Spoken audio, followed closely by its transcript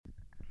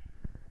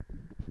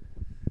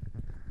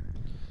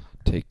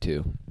Take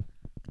two.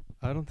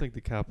 I don't think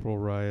the Capitol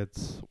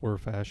riots were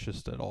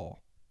fascist at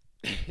all.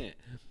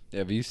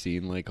 Have you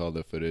seen like all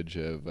the footage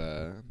of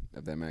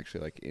them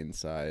actually like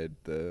inside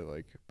the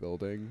like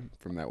building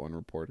from that one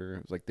reporter?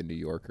 It was like the New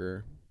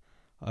Yorker.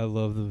 I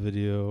love the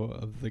video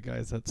of the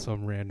guys at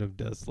some random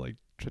desk like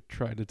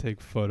trying to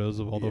take photos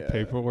of all the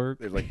paperwork.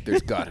 They're like,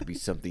 there's got to be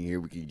something here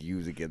we could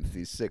use against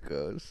these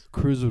sickos.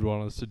 Cruz would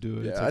want us to do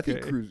it. Yeah, It's I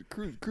think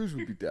okay. Cruz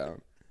would be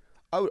down.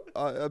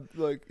 I'd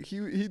like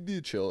he'd be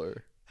a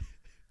chiller.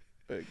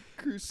 Like,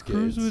 Cruz skates.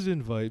 Cruz would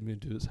invite me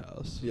to his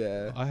house.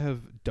 Yeah. I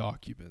have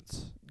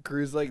documents.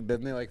 Cruz like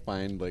then they like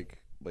find like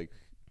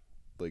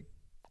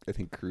I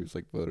think Cruz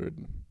like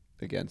voted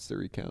against the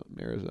recount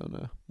in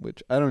Arizona,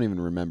 which I don't even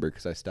remember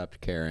because I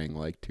stopped caring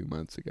like 2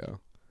 months ago.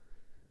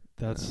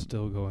 That's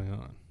still going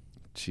on.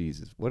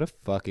 Jesus, what a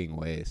fucking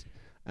waste.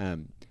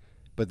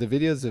 But the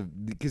videos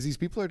of because these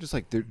people are just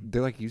like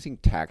they're like using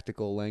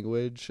tactical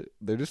language.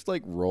 They're just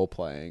like role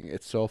playing.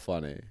 It's so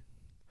funny.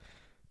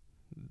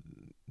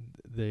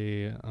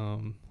 They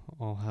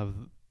all have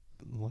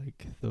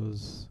like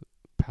those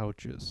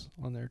pouches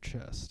on their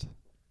chest.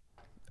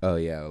 Oh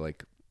yeah,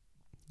 like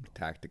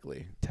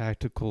tactically.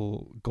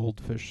 Tactical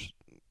goldfish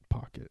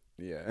pocket.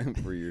 Yeah,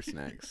 for your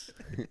snacks.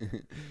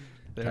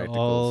 They're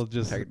all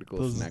just tactical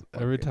those, snack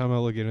every pocket. time I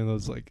look into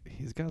those, like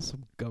he's got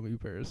some gummy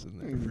bears in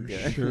there for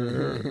Yeah.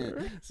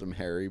 sure. Some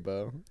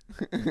Haribo.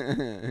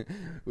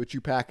 What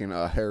you packing?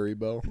 A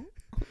Haribo?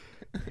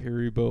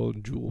 Haribo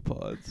and Jewel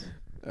Pods.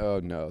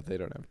 Oh no, they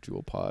don't have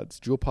Jewel Pods.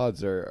 Jewel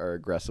Pods are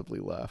aggressively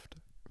left.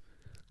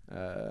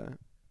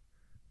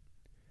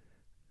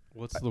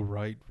 What's the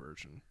right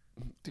version?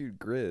 Dude,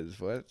 Grizz,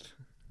 what?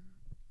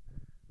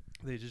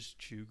 They just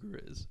chew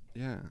Grizz.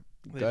 Yeah,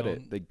 They gut don't-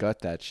 it. They gut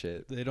that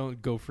shit. They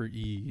don't go for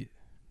E.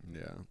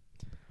 Yeah.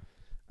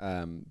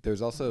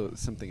 There's also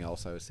something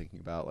else I was thinking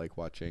about, like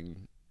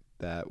watching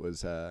that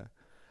was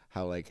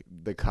how like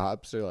the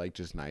cops are like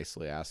just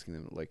nicely asking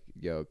them like,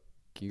 "Yo,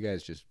 can you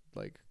guys just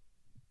like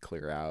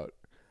clear out?"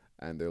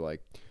 And they're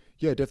like,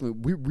 "Yeah,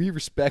 definitely. We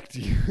respect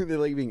you." They're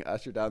like being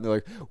ushered down. They're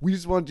like, "We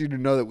just want you to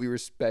know that we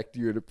respect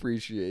you and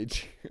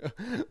appreciate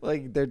you."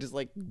 Like they're just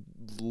like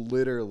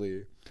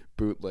literally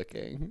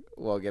bootlicking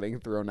while getting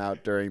thrown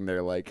out during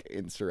their like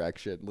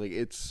insurrection. Like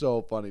it's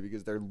so funny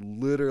because they're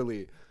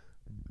literally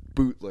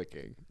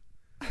bootlicking.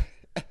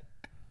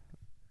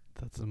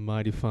 That's a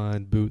mighty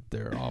fine boot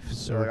there, They're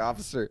officer. like,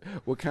 "Officer,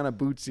 what kind of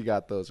boots you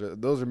got? Those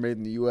are made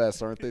in the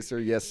U.S., aren't they, sir?"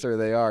 "Yes, sir,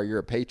 they are. You're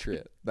a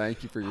patriot.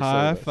 Thank you for your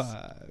High service."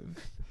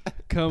 five.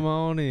 Come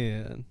on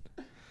in.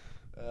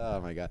 Oh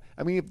my god!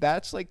 I mean, if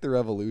that's like the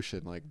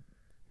revolution, like,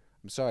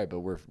 I'm sorry, but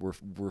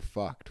we're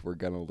fucked. We're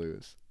gonna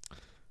lose.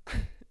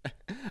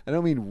 I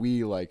don't mean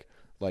we like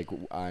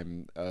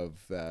I'm of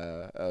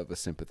a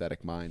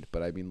sympathetic mind,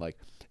 but I mean like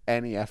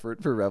any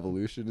effort for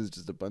revolution is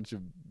just a bunch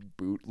of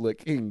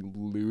bootlicking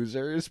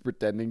losers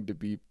pretending to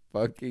be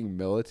fucking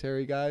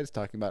military guys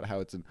talking about how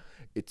it's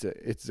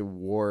a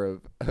war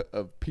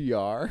of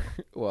PR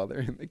while they're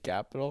in the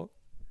Capitol.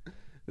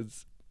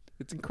 It's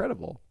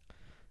incredible.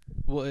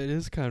 Well, it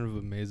is kind of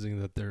amazing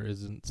that there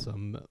isn't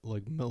some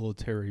like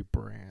military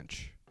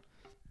branch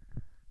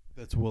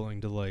that's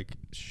willing to like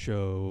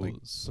show Like-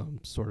 some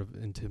sort of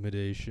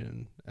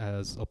intimidation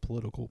as a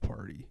political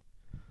party.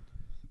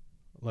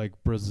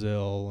 Like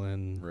Brazil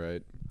and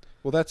Right.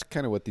 Well, that's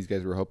kind of what these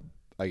guys were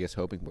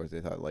hoping for. They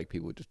thought like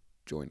people would just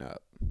join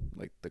up,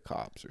 like the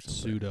cops or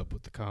something. suit up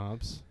with the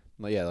cops.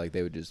 Like, yeah, like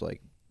they would just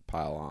like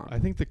pile on. I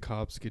think the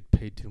cops get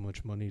paid too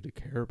much money to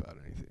care about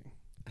anything.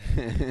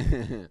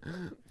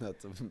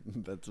 That's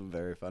a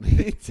very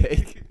funny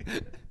take.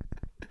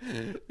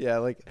 Yeah,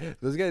 like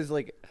those guys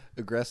like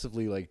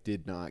aggressively like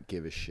did not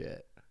give a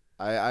shit.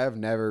 I have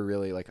never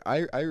really like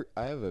I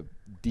have a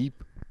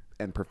deep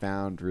and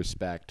profound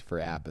respect for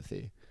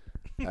apathy,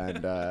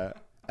 and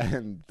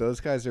and those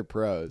guys are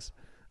pros,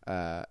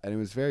 and it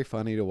was very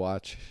funny to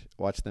watch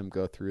them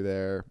go through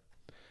there,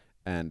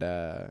 and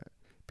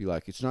be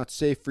like, "It's not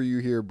safe for you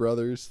here,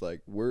 brothers.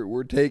 Like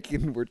we're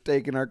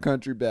taking our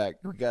country back.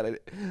 We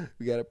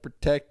gotta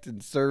protect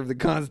and serve the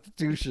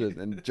Constitution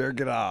and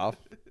jerk it off.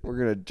 We're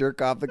gonna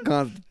jerk off the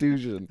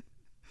Constitution.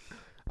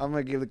 I'm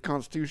gonna give the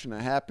Constitution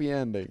a happy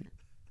ending."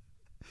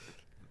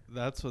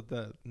 That's what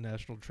that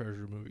National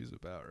Treasure movie's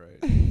about, right?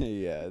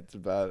 Yeah, it's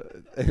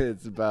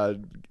about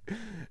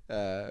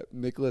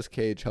Nicolas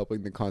Cage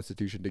helping the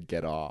Constitution to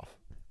get off.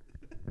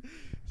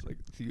 It's like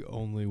the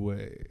only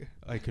way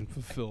I can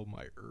fulfill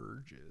my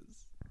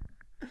urges.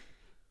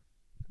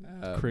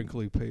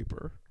 Crinkly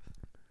paper.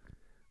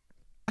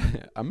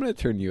 I'm gonna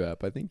turn you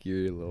up. I think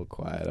you're a little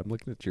quiet. I'm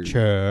looking at your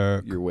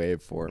Check.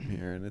 waveform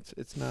here, and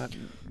it's not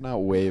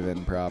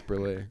waving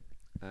properly.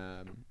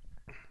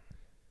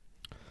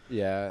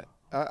 Yeah,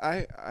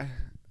 I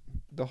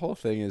the whole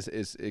thing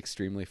is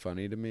extremely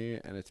funny to me,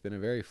 and it's been a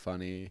very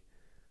funny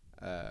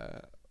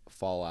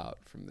fallout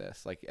from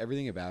this. Like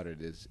everything about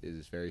it is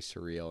very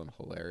surreal and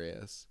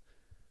hilarious,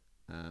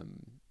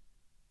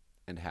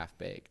 and half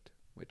baked,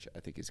 which I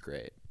think is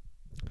great.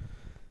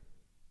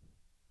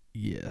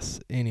 Yes.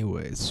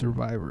 Anyway,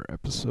 Survivor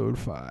episode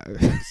 5.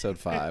 Episode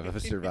 5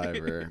 of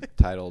Survivor,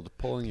 titled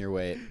Pulling Your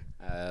Weight.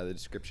 The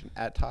description,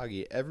 at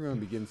Toggy, everyone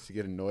begins to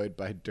get annoyed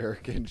by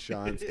Dirk and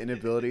Sean's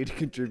inability to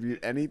contribute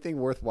anything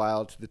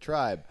worthwhile to the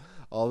tribe,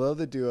 although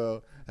the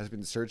duo has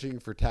been searching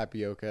for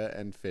tapioca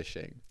and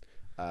fishing.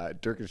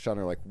 Dirk and Sean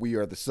are like, we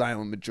are the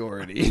silent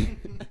majority.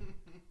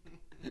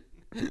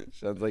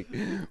 Sean's like,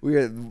 we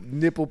are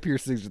nipple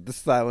piercings with the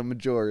silent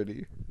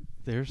majority.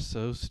 They're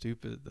so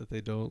stupid that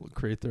they don't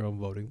create their own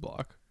voting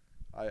block.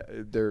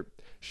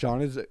 Sean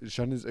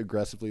is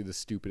aggressively the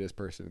stupidest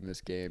person in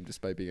this game,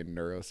 despite being a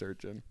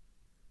neurosurgeon.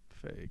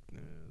 Fake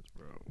news,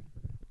 bro.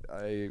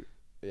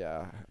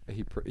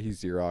 He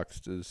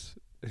Xeroxed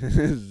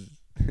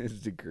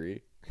his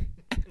degree.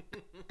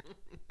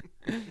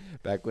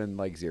 Back when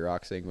like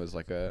Xeroxing was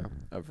like a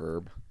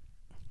verb.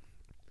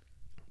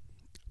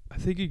 I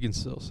think you can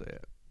still say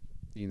it.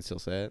 You can still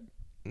say it?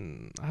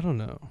 I don't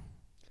know.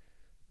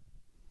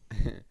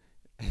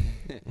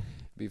 It'd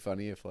be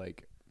funny if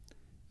like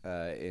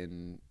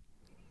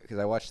because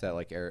I watched that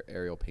like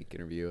Ariel Pink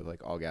interview with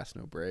like All Gas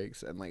No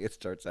Brakes, and like it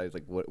starts out, he's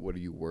like, what are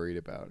you worried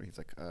about? And he's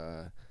like,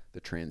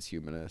 the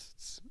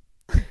transhumanists.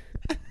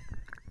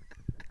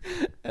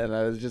 And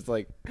I was just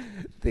like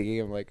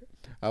thinking, I'm like,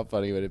 how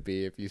funny would it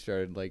be if you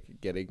started like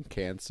getting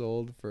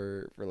canceled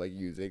for like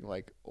using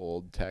like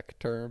old tech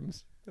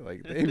terms?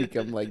 Like they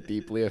become like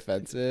deeply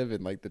offensive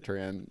in like the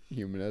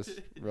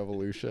transhumanist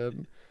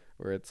revolution,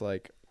 where it's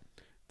like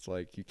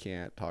you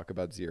can't talk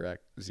about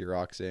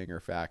Xeroxing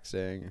or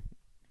faxing.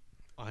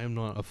 I am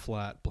not a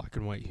flat black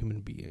and white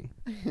human being.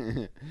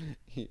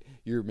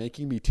 You're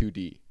making me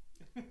 2D.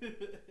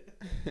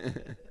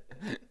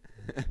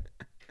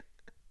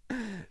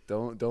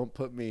 Don't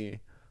put me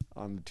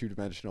on the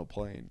two-dimensional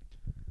plane.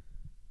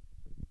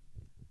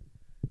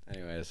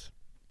 Anyways,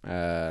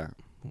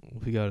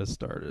 we gotta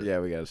start it. Yeah,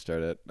 we gotta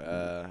start it.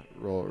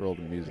 Roll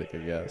the music, I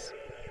guess.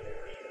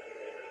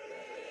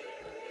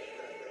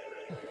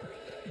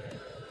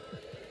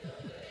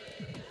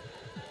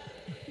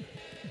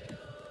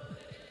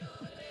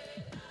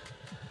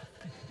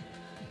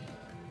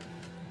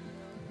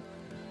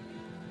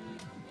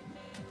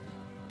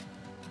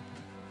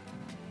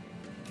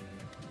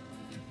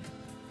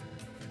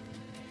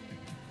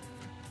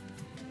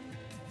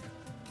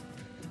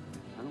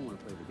 I don't want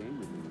to play the game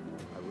with you anymore.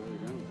 I really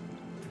don't.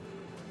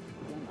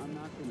 I'm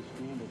not going to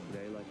scramble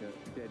today like a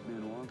dead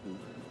man walking.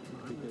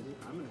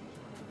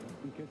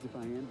 Because if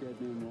I am dead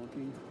man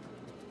walking,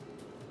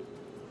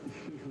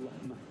 a lot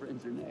of my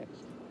friends are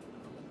next.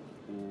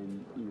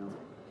 And, you know,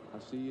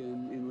 I'll see you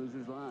in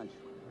Loser's Lodge.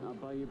 I'll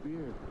buy you a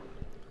beer.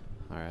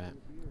 All right.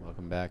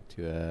 Welcome back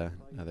to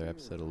another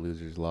episode of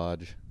Loser's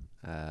Lodge.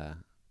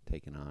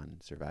 Taking on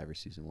Survivor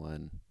Season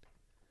 1,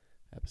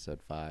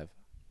 Episode 5.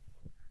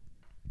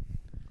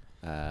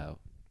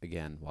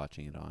 Again,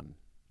 watching it on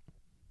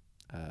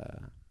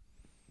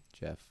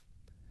Jeff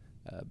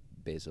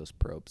Bezos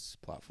Probst's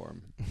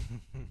platform.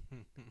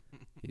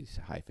 He's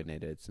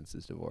hyphenated since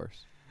his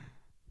divorce.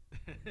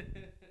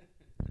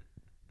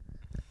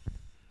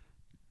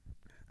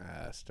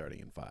 Starting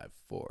in 5,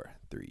 4,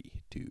 3,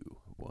 2,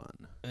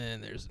 1.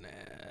 And there's an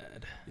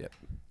ad. Yep.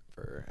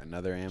 For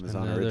another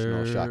Amazon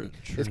original shocking.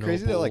 It's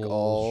crazy that like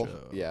all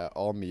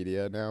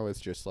media now is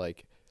just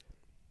like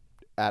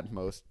at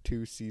most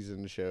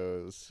 2-season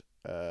shows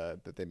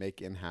that they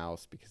make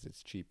in-house because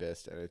it's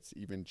cheapest, and it's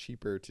even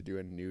cheaper to do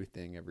a new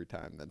thing every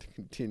time than to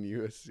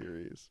continue a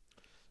series.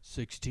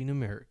 16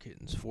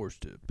 Americans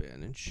forced to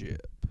abandon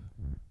ship.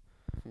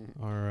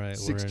 All right.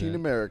 16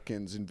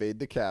 Americans invade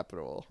the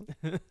Capitol.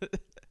 That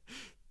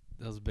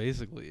was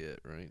basically it,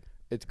 right?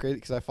 It's crazy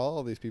because I follow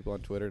all these people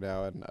on Twitter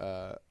now, and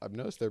I've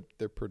noticed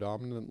they're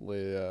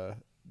predominantly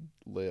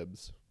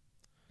libs.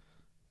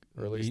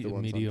 Or at least the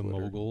ones media on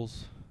Twitter.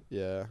 moguls.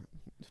 Yeah.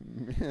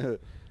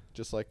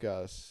 Just like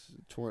us,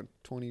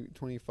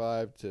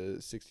 25 to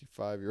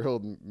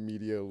 65-year-old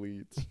media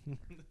elites.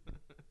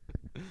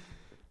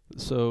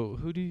 So,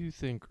 who do you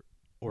think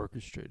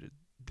orchestrated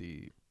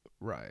the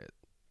riot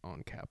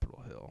on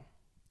Capitol Hill?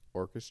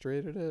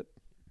 Orchestrated it?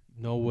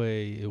 No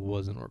way it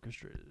wasn't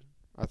orchestrated.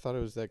 I thought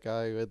it was that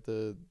guy who had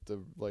the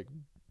like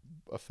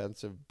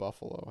offensive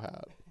buffalo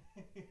hat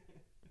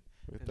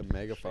with the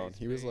megaphone.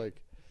 He was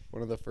like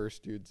one of the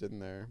first dudes in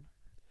there.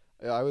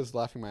 I was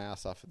laughing my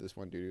ass off at this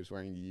one dude who was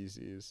wearing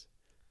Yeezys,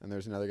 and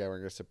there's another guy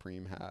wearing a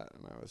Supreme hat,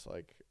 and I was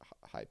like,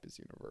 hype is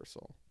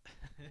universal.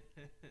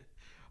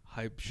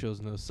 Hype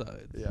shows no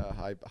sides. Yeah,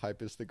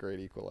 hype is the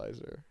great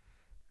equalizer.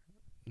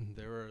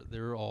 They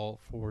were all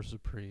for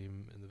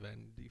Supreme in the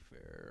Vanity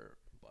Fair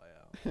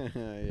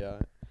buyout.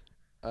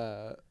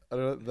 Yeah.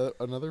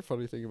 Another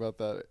funny thing about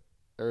that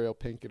Ariel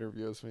Pink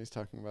interview is when he's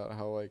talking about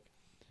how like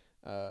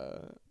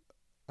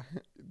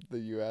the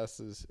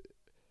U.S. is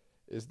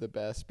the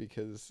best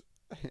because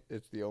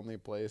it's the only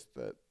place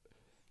that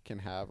can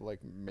have like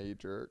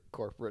major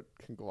corporate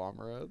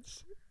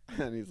conglomerates,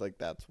 and he's like,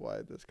 that's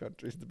why this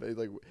country's the best.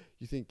 Like,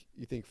 you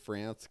think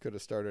France could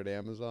have started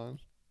Amazon?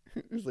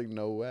 He's like,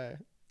 no way.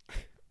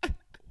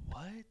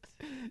 What?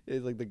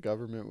 It's like the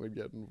government would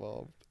get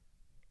involved.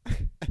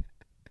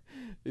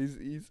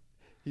 he's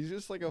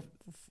just like a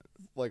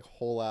like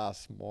whole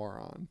ass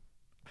moron.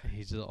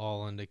 He's just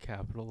all into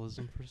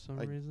capitalism for some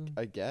reason.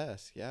 I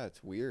guess. Yeah,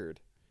 it's weird.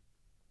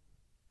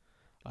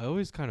 I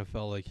always kind of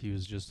felt like he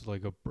was just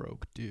like a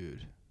broke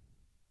dude.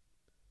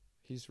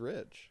 He's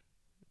rich.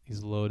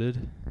 He's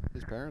loaded.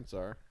 His parents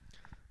are.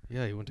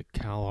 Yeah, he went to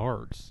Cal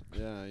Arts.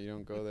 Yeah, you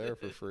don't go there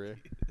for free.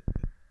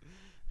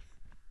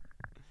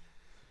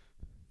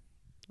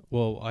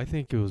 Well, I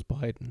think it was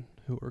Biden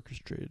who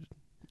orchestrated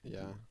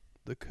Yeah,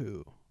 the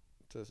coup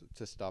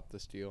to stop the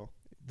steal.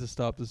 to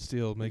stop the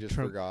steal, He make just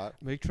Trump forgot.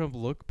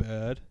 look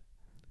bad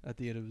at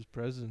the end of his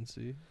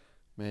presidency,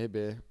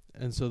 Maybe.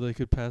 and so they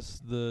could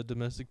pass the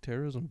domestic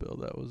terrorism bill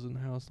that was in the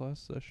House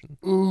last session.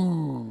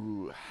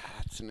 Ooh,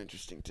 that's an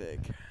interesting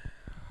take.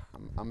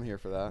 I'm here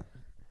for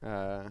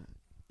that.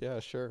 Yeah,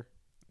 sure.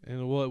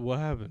 And what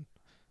happened?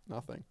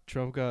 Nothing.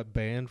 Trump got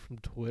banned from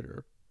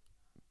Twitter.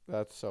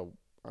 That's so.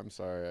 I'm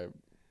sorry.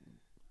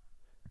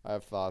 I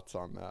have thoughts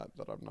on that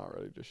I'm not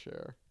ready to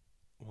share.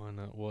 Why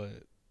not?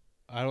 What?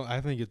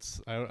 I think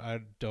it's. I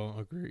don't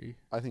agree.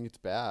 I think it's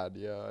bad.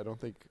 Yeah, I don't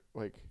think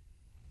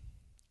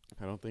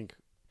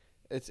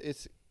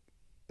it's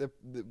the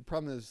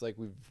problem is like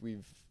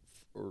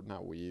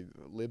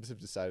libs have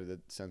decided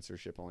that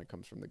censorship only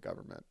comes from the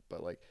government,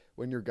 but like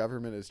when your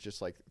government is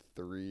just like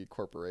 3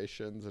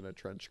 corporations in a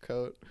trench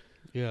coat,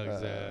 Yeah,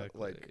 exactly.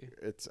 like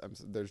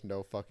there's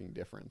no fucking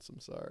difference. I'm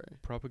sorry.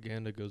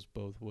 Propaganda goes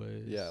both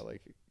ways. Yeah,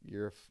 like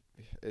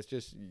it's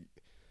just.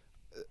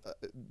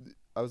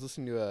 I was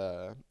listening to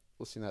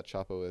that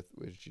Chapo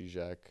with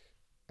Zizek,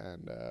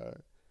 and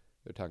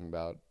they're talking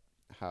about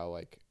how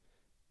like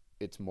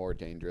it's more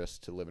dangerous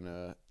to live in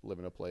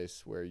a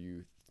place where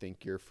you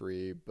think you're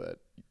free, but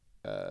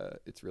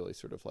it's really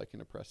sort of like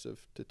an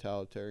oppressive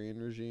totalitarian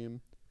regime,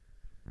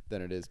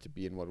 than it is to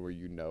be in one where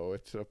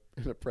it's an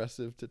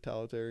oppressive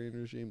totalitarian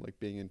regime. Like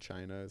being in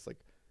China is like,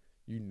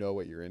 you know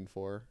what you're in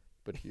for,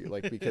 but you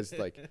like because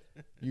like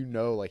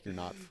like you're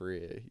not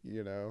free,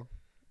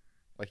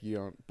 like you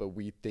don't, but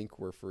we think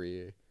we're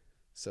free,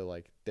 so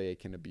like they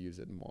can abuse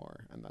it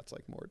more, and that's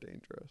like more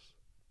dangerous,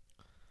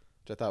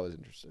 which I thought was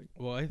interesting.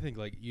 Well, I think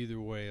like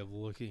either way of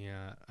looking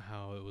at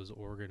how it was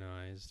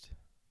organized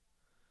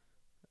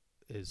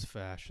is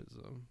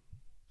fascism.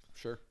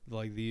 Sure.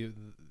 Like the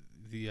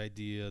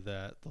idea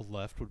that the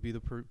left would be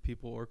the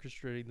people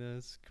orchestrating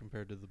this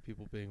compared to the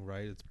people being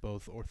right. It's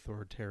both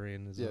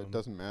authoritarianism. Yeah, it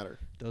doesn't matter.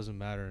 Doesn't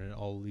matter, and it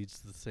all leads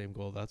to the same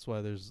goal. That's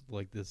why there's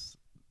like this.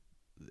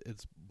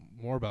 It's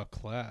more about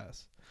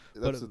class,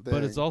 That's the thing.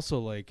 but it's also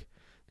like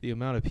the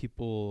amount of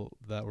people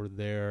that were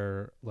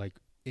there, like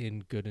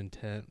in good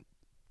intent,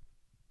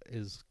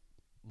 is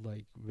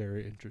like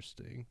very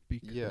interesting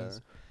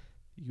because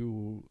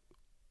you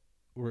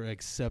were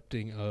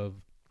accepting of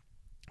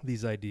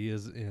these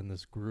ideas in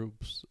this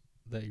groups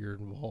that you're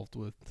involved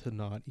with to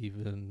not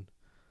even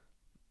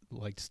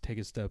like just take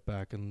a step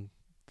back and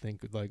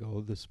think like,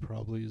 oh, this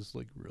probably is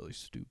like really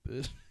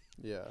stupid.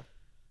 Yeah.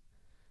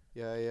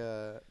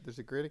 There's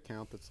a great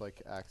account that's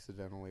like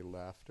accidentally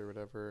left or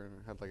whatever, and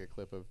it had like a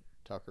clip of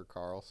Tucker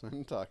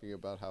Carlson talking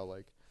about how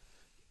like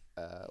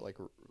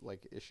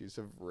issues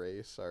of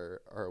race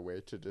are a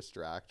way to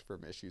distract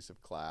from issues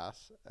of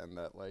class, and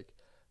that like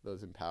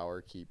those in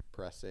power keep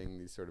pressing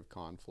these sort of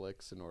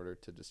conflicts in order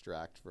to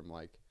distract from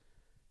like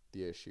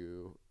the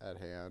issue at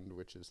hand,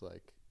 which is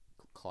like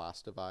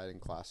class divide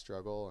and class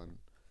struggle, and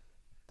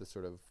the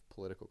sort of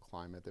political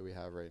climate that we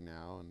have right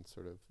now, and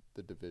sort of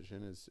the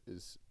division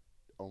is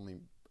only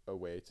a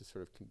way to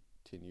sort of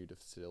continue to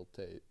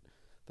facilitate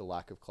the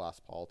lack of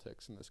class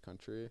politics in this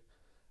country.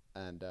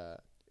 And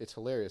it's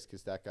hilarious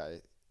because that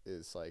guy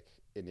is like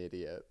an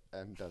idiot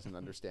and doesn't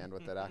understand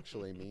what that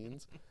actually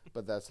means,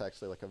 but that's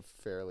actually like a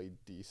fairly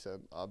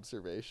decent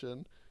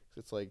observation.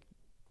 It's like,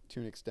 to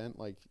an extent,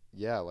 like,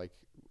 yeah, like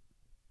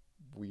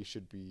we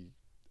should be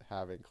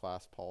having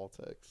class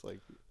politics.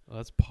 Like, Well,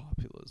 that's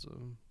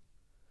populism.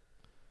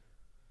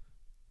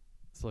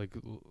 It's like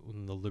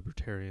when the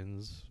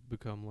libertarians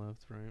become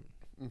left, right?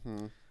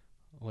 mm-hmm.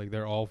 Like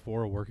they're all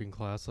for a working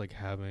class like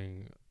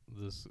having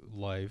this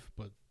life,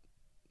 but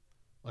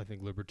I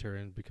think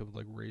libertarians become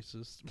like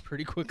racist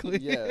pretty quickly.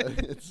 Yeah,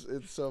 it's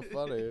so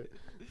funny.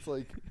 It's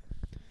like,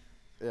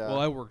 yeah. Well,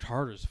 I worked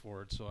hardest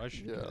for it, so I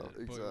should Yeah, get it.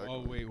 But, exactly.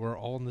 oh wait, we're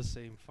all in the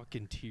same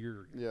fucking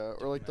tier. Yeah,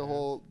 or like the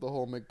dumbass.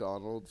 whole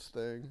McDonald's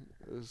thing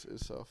is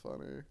so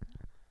funny.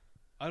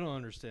 I don't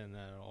understand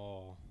that at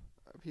all.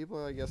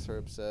 People, I guess, are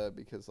upset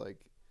because like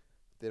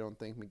they don't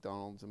think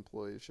McDonald's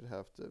employees should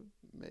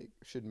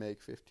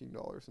make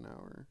 $15 an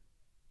hour.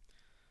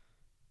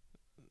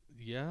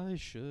 Yeah, they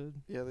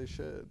should. Yeah, they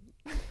should.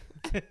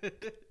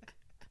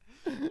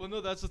 Well, no,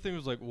 that's the thing.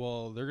 Was like,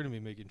 well, they're gonna be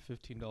making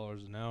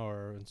 $15 an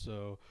hour, and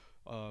so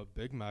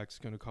Big Mac's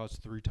gonna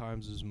cost 3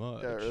 times as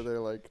much. Yeah, or they're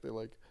like,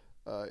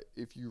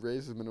 if you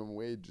raise the minimum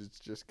wage, it's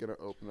just gonna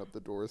open up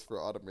the doors for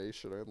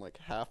automation, and like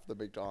half the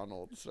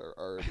McDonald's are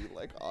already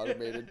like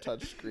automated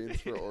touch screens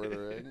for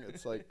ordering.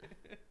 It's like,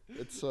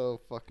 It's so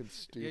fucking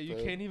stupid. Yeah,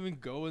 you can't even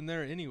go in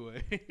there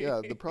anyway.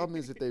 Yeah, the problem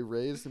is if they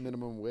raise the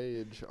minimum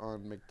wage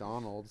on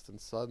McDonald's, then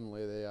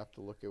suddenly they have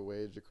to look at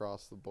wage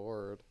across the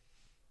board.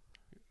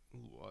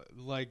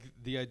 Like,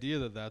 the idea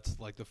that that's,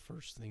 like, the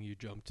first thing you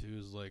jump to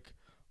is, like,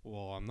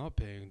 well, I'm not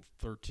paying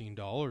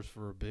 $13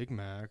 for a Big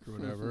Mac or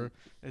whatever.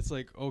 It's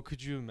like, oh,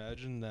 could you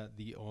imagine that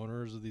the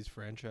owners of these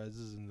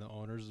franchises and the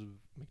owners of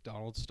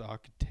McDonald's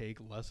stock take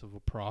less of a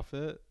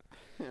profit?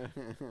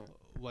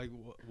 Like,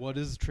 what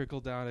is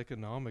trickle-down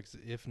economics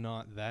if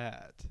not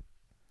that?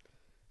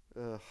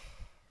 Ugh.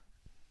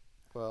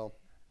 Well,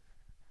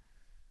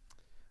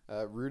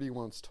 Rudy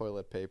wants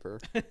toilet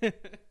paper.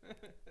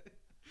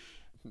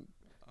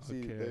 See,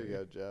 Okay. there you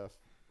go, Jeff.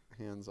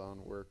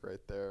 Hands-on work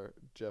right there.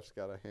 Jeff's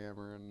got a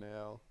hammer and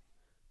nail.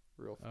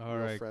 Real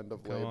friend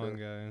of come labor. on,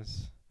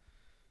 guys.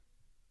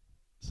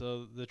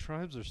 So the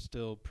tribes are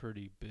still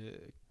pretty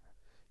big.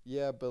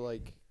 Yeah, but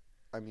like,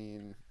 I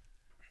mean,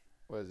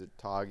 what is it?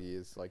 Toggy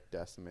is like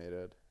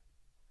decimated.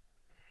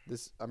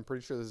 I'm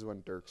pretty sure this is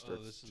when Dirk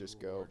starts this to is just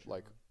a go large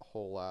like one.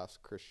 whole ass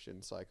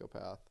Christian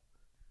psychopath.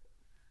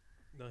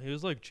 No, he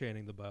was like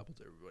chanting the Bible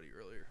to everybody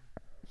earlier.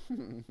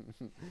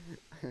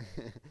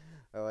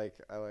 I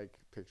like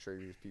picturing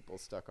these people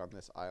stuck on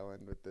this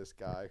island with this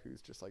guy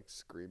who's just like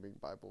screaming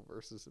Bible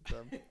verses at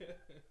them.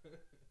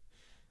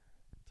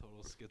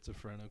 Total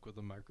schizophrenic with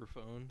a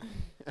microphone.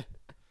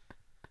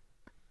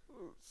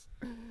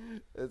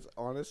 It's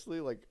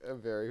honestly like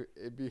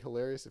it'd be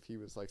hilarious if he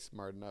was like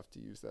smart enough to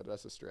use that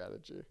as a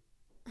strategy.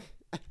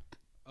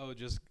 Oh,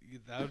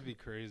 that would be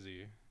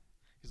crazy.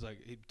 He's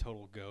like, he'd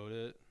total goat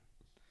it.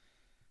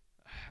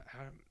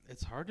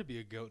 It's hard to be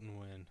a goat and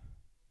win.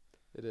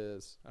 It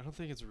is. I don't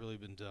think it's really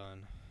been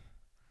done.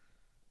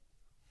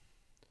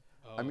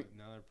 Oh, I mean,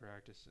 now they're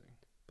practicing.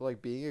 but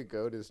like being a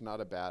goat is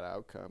not a bad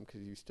outcome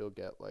because you still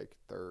get like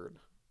third.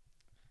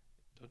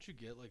 Don't you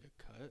get like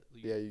a cut?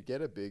 Yeah, you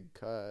get a big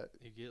cut.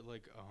 You get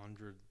like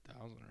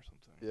 100,000 or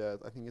something. Yeah,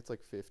 I think it's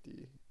like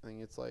 50. I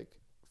think it's like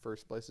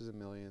first place is $1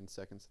 million,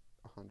 second's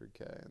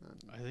 100K, and then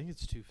I think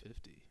it's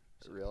 250.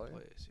 second Really?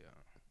 Place, yeah.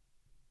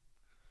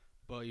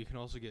 But you can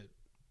also get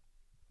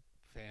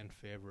fan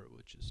favorite,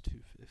 which is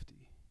 250.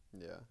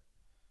 yeah.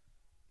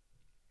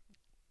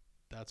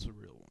 That's a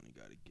real one you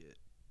got to get.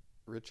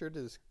 Richard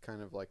is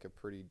kind of like a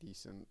pretty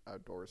decent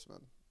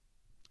outdoorsman.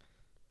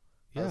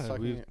 Yeah,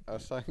 I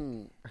was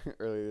talking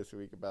earlier this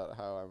week about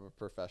how I'm a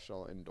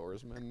professional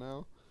indoorsman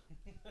now.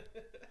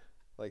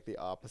 Like the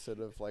opposite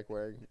of like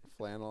wearing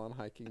flannel and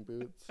hiking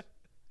boots.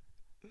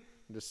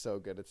 I'm just so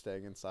good at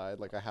staying inside.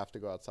 Like I have to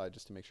go outside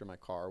just to make sure my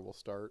car will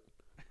start.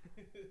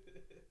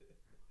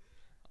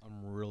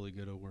 I'm really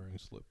good at wearing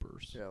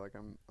slippers. Yeah, like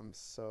I'm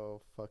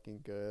so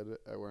fucking good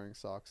at wearing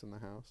socks in the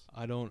house.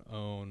 I don't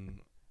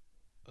own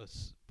a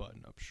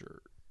button-up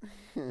shirt.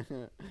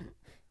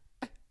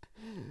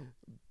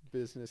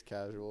 Business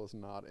casual is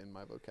not in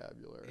my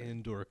vocabulary.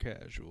 Indoor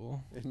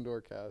casual. Indoor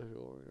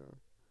casual, yeah.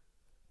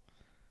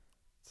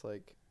 It's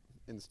like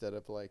instead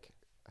of like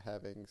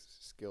having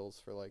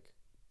skills for like,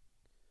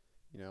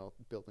 you know,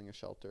 building a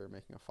shelter,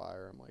 making a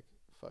fire, I'm like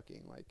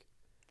fucking like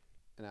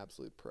an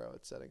absolute pro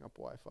at setting up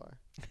Wi-Fi.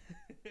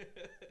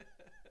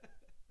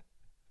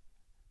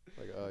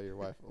 Like, oh, your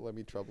Wi-Fi, let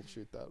me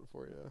troubleshoot that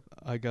for you.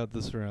 I got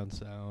the surround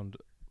sound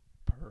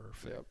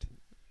perfect.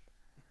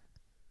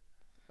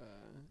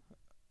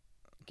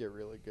 Get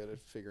really good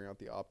at figuring out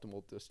the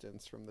optimal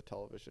distance from the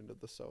television to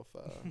the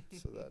sofa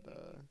so that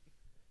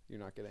you're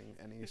not getting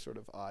any sort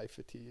of eye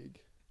fatigue.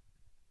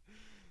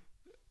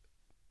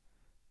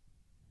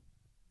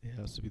 It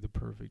has to be the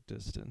perfect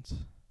distance.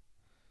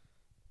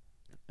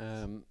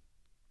 Who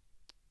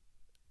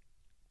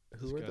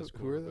This are guy's the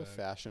quarterback.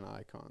 fashion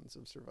icons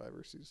of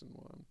Survivor Season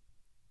 1?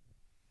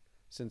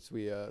 Since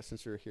we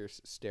were here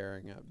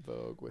staring at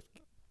Vogue with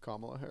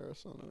Kamala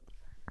Harris on it.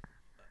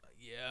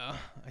 Yeah,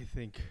 I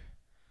think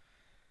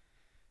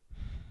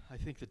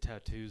the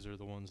tattoos are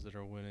the ones that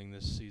are winning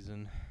this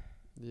season.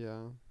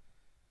 Yeah.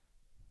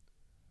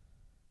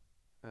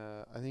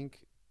 I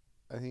think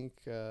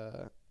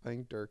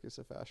Dirk is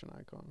a fashion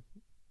icon.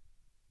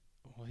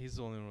 Well, he's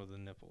the only one with a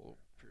nipple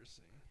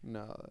piercing.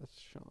 No, that's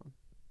Sean.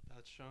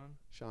 That's Sean?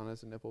 Sean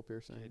has a nipple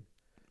piercing. Okay.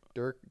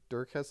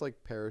 Dirk has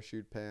like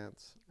parachute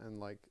pants and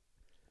like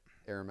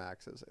Air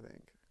Maxes, I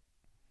think.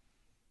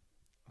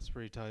 That's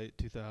pretty tight.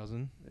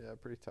 2000. Yeah,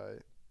 pretty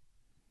tight.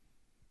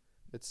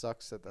 It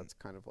sucks that that's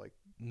kind of like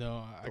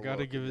No, I The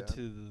gotta look give it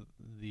again.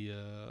 to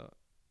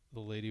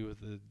the lady with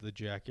the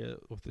jacket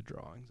with the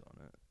drawings on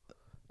it.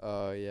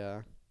 oh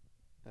yeah.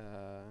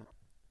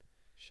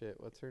 Shit,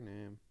 what's her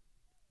name?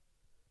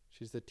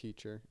 She's the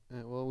teacher.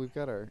 Well, we've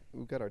got our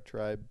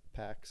tribe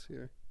packs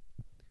here.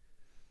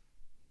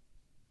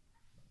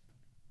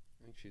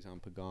 I think she's on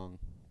Pagong.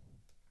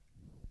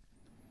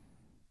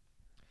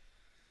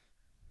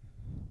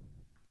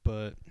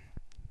 But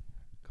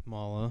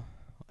Kamala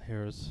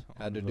Harris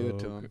Had on to do it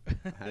to Vogue.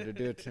 him. Had to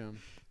do it to him.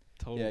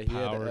 Total Yeah, he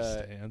had, power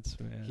stance,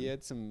 man. He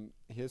had some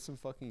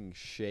fucking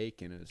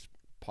shake in his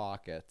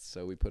pockets,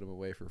 so we put him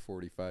away for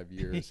 45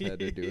 years. Had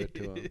to do it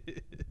to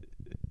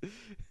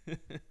him.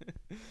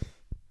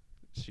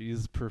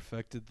 She's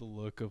perfected the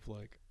look of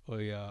like, oh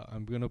yeah,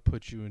 I'm gonna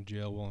put you in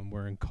jail while I'm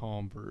wearing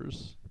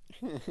Converse.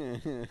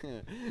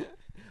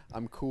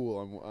 I'm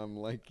cool. I'm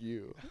like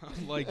you.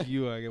 I'm like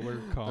you, I wear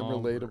Converse.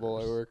 I'm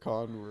relatable. I wear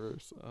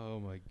Converse. Oh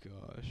my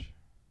gosh.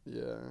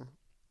 Yeah.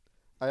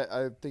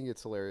 I think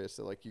it's hilarious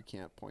that like you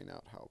can't point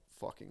out how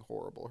fucking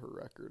horrible her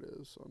record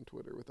is on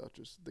Twitter without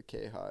just the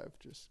K Hive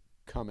just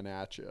coming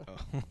at you.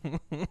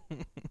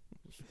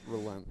 Just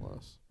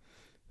relentless.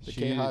 The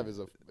K Hive is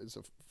a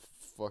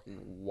fucking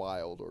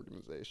wild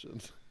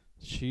organization.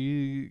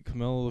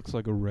 Camilla looks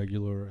like a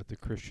regular at the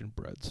Christian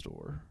bread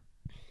store.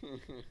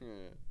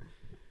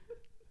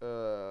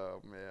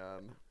 Oh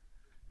man.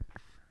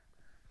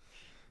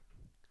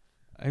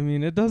 I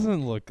mean, it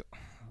doesn't look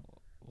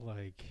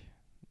like.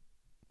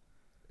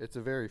 It's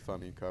a very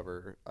funny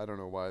cover. I don't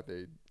know why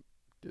they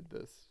did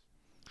this.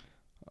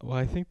 Well,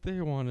 I think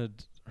they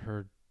wanted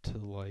her to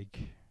like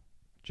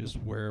just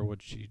wear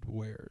what she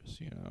wears,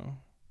 you know.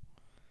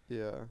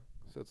 Yeah.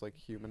 So it's like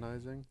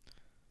humanizing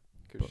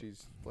because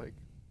she's like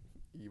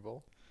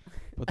evil.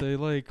 But they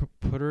like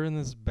put her in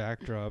this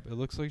backdrop. It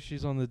looks like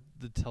she's on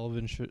the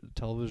television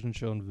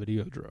show on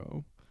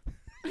Videodrome.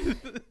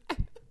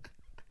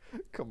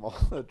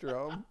 Kamala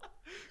Drum.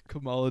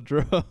 Kamala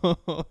Drum.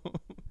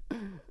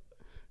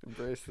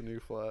 Embrace the new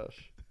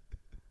Flash.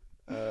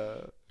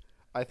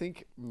 I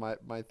think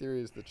my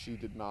theory is that she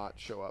did not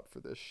show up for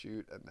this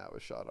shoot, and that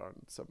was shot on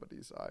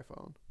somebody's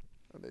iPhone,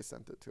 and they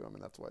sent it to him,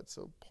 and that's why it's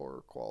so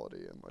poor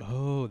quality and like.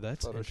 Oh,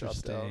 that's Photoshopped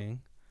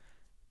interesting.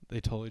 They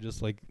totally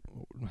just like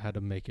had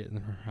to make it in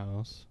her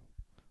house.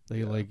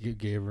 They like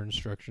gave her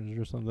instructions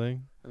or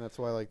something. And that's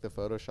why like the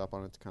Photoshop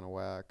on it's kind of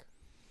whack.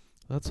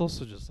 That's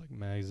also just like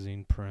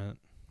magazine print.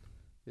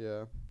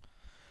 Yeah.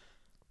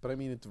 But I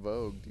mean, it's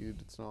Vogue, dude.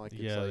 It's not like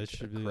yeah, it's like it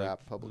should a be crap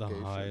like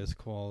publication. the highest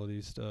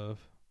quality stuff.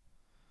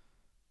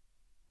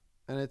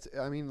 And it's,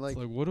 I mean, like, it's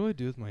like, what do I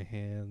do with my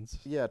hands?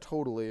 Yeah,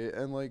 totally.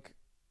 And like,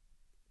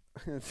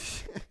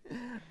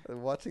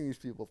 watching these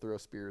people throw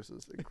spears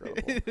is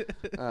incredible.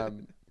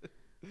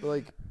 But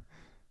like,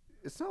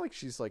 it's not like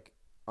she's like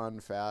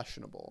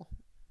unfashionable.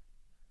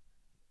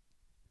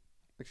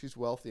 Like she's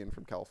wealthy and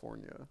from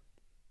California.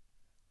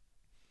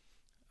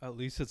 At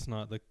least it's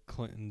not the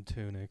Clinton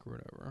tunic or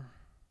whatever.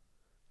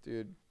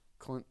 Dude,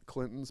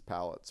 Clinton's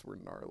palettes were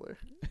gnarly.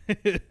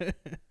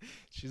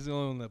 She's the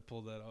only one that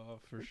pulled that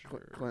off for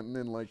sure. Clinton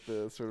in like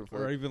the sort of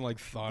like, or even like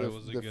thought it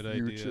was a good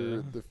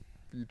idea. The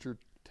future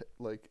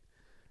like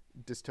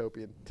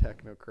dystopian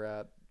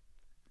technocrat,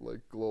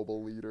 like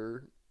global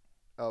leader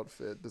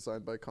outfit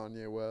designed by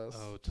Kanye West.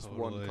 Oh, Just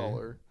totally. one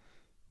color.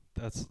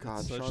 That's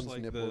God, such Sean's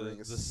like nipple ring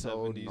the is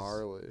so 70s.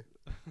 gnarly.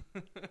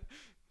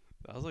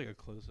 That was like a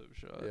close-up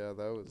shot. Yeah,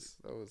 that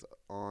was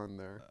on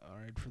there. All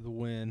right, for the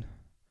win.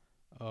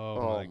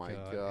 Oh my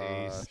god,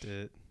 gosh. aced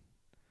it.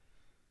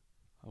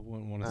 I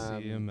wouldn't want to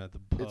see him at the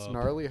pub. It's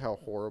gnarly how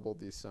horrible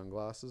these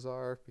sunglasses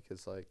are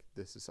because like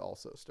this is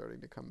also starting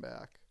to come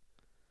back.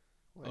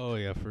 Like, oh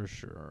yeah, for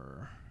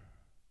sure.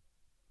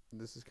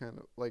 This is kind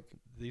of like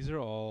these are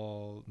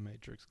all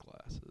Matrix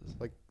glasses.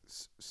 Like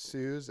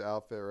Sue's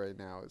outfit right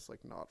now is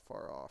like not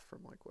far off from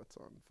like what's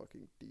on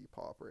fucking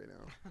Depop right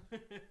now.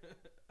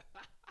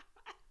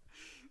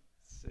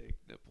 Sick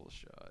nipple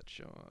shot,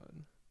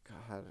 Sean.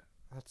 God,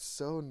 that's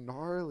so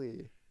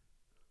gnarly.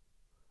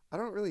 I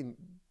don't really.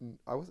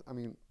 I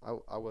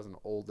wasn't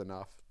old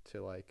enough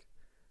to like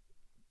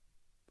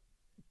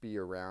be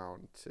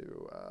around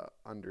to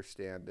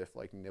understand if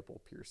like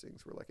nipple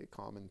piercings were like a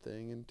common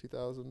thing in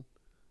 2000.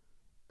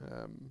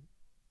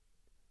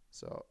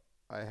 So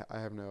I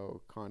have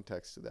no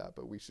context to that,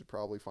 but we should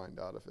probably find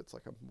out if it's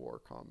like a more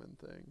common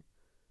thing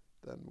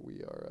than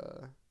we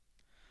are.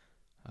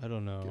 I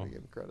don't know. Giving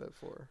him credit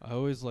for. I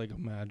always like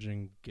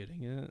imagining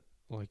getting it.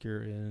 Like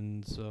you're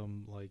in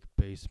some like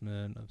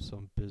basement of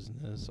some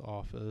business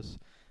office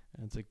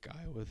and it's a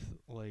guy with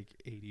like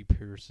 80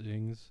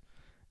 piercings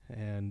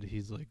and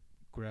he's like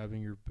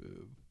grabbing your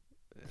boob.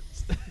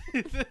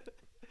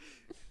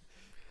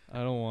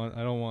 I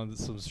don't want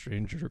some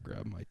stranger to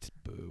grab my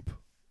boob.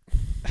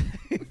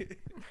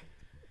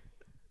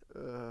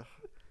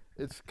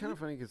 It's kind of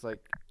funny because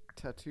like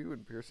tattoo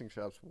and piercing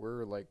shops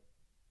were like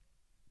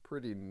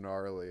pretty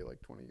gnarly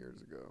like 20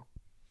 years ago.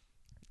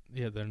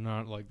 Yeah, they're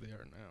not like they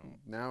are now.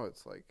 Now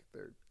it's like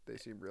they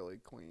seem really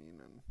clean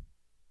and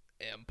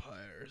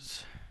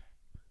empires.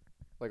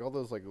 Like all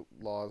those like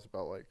laws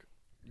about like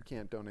you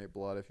can't donate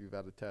blood if you've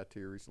had a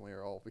tattoo recently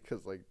are all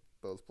because like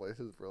those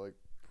places were like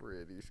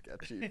pretty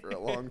sketchy for a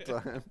long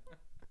time.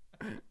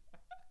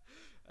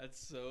 That's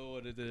so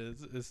what it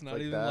is. It's not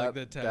like even that, like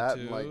the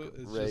tattoo. That like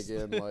it's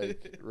Reagan just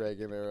like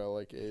Reagan era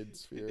like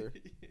AIDS fear.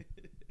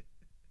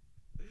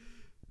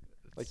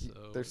 Like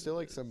so there's still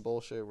like some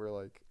bullshit where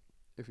like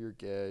if you're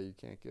gay you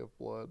can't give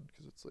blood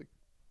because it's like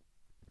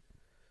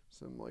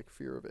some like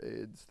fear of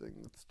AIDS thing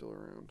that's still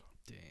around.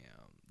 Damn,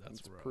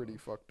 that's rough. Pretty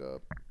fucked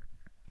up.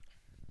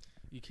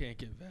 You can't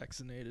get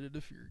vaccinated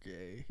if you're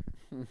gay.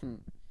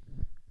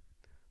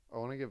 I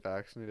want to get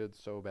vaccinated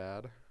so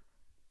bad.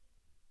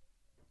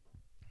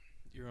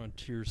 You're on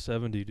tier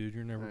 70, dude.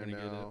 You're never gonna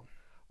get it.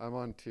 I'm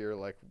on tier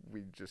like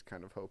we just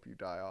kind of hope you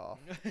die off.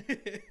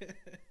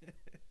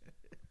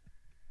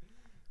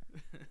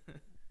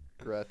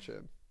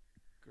 Gretchen.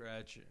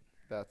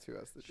 That's who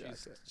has the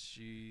jacket.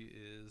 She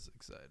is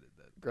excited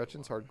that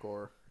Gretchen's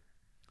hardcore.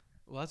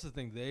 Well, that's the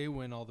thing. They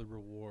win all the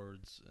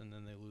rewards, and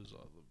then they lose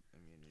all the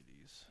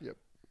immunities. Yep.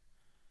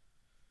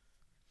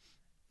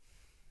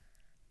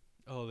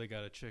 Oh, they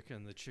got a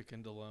chicken. The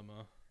chicken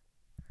dilemma.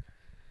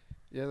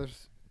 Yeah,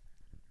 there's...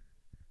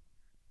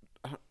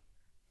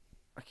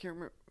 I can't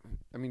remember.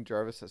 I mean,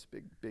 Jarvis has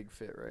a big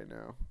fit right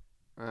now.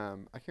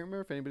 I can't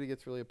remember if anybody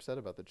gets really upset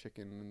about the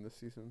chicken in this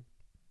season.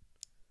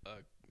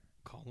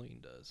 Colleen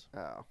does.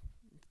 Oh,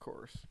 of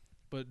course.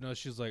 But no,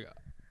 she's like...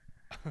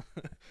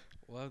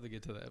 We'll have to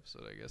get to the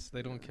episode, I guess.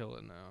 They don't kill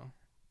it now.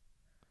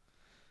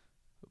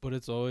 But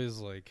it's always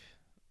like...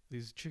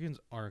 These chickens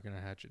aren't going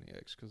to hatch any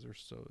eggs because they're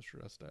so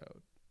stressed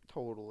out.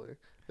 Totally.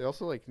 They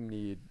also, like,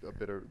 need a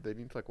bit of... They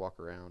need to, like, walk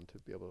around to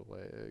be able to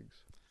lay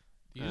eggs.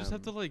 You just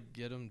have to, like,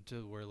 get them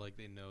to where, like,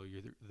 they know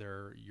you're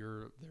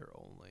their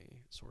only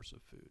source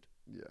of food.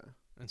 Yeah.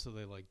 And so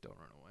they, like, don't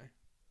run away.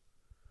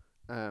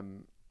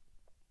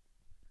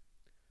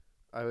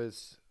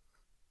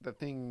 The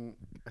thing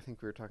I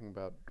think we were talking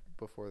about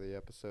before the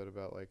episode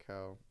about, like,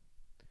 how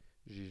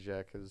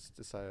Zizek has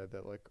decided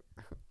that, like,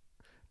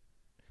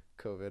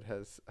 COVID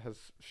has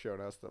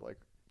shown us that, like,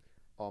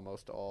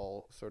 almost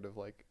all sort of,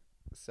 like,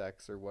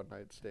 sex or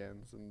one-night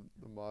stands in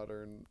the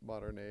modern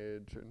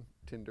age and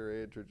Tinder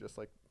age are just,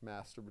 like,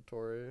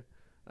 masturbatory.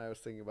 And I was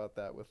thinking about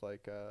that with,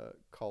 like,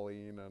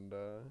 Colleen and,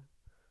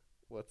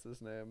 what's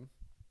his name?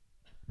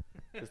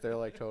 Because they're,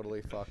 like,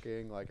 totally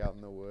fucking, like, out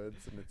in the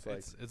woods, and it's,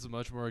 like... It's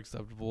much more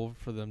acceptable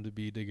for them to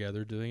be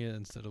together doing it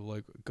instead of,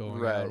 like, going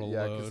right, out alone.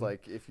 yeah, because,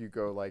 like, if you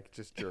go, like,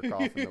 just jerk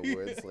off in the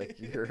woods, like,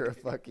 you're a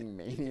fucking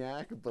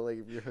maniac, but, like,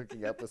 if you're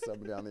hooking up with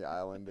somebody on the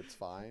island, it's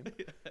fine,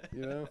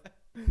 you know?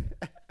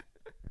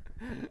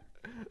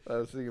 I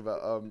was thinking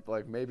about,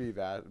 like, maybe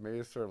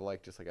it's sort of,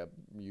 like, just, like, a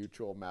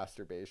mutual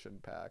masturbation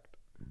pact.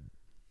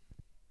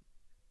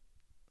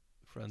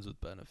 Friends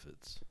with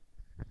benefits.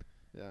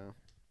 Yeah.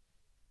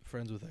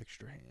 Friends with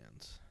extra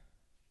hands.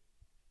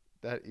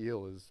 That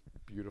eel is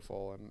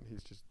beautiful, and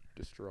he's just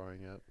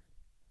destroying it.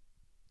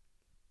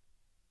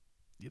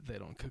 They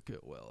don't cook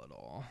it well at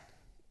all.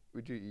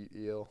 Would you eat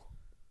eel?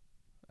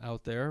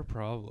 Out there,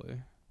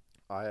 probably.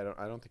 I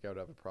don't think I would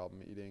have a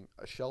problem eating.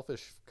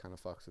 Shellfish kind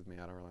of fucks with me.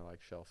 I don't really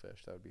like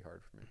shellfish. That would be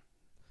hard for me.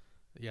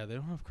 Yeah, they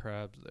don't have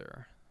crabs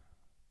there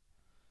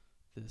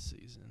this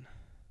season.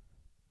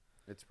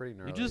 It's pretty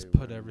gnarly. You just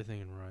put everything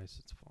in rice.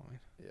 It's fine.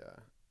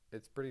 Yeah.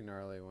 It's pretty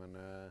gnarly when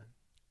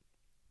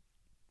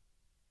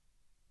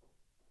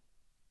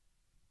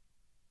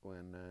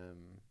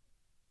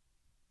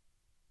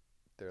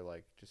they're,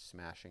 like, just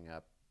smashing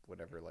up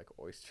whatever, like,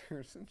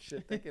 oysters and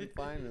shit they can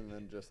find and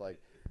then just,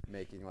 like,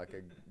 making, like,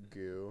 a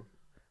goo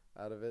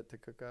out of it to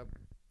cook up.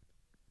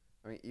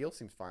 I mean, eel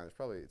seems fine. It's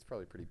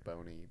probably pretty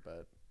bony,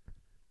 but...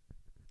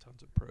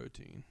 Tons of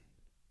protein.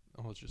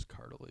 Oh, it's just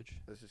cartilage.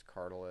 It's just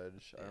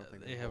cartilage. Yeah, I don't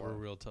think they have a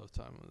real tough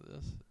time with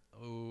this.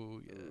 Oh,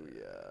 yeah. Ooh,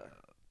 yeah.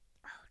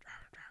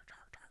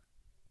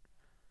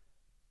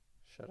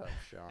 Shut up,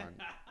 Sean.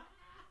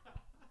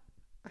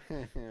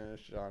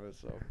 Sean is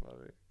so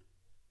funny.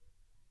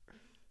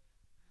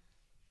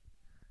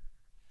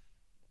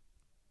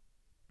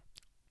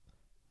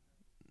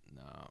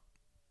 No.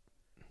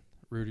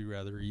 Rudy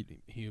rather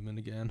eat human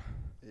again.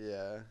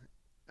 Yeah.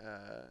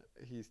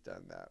 He's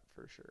done that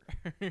for sure.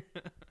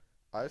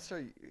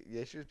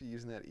 They should be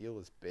using that eel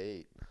as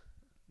bait.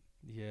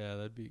 Yeah,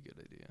 that'd be a good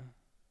idea.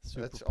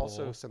 That's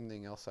also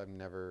something else I've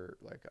never,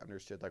 like,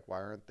 understood. Like,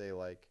 why aren't they,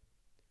 like...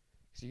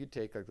 So you could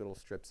take, like, little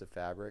strips of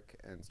fabric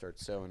and start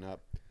sewing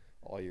up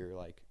all your,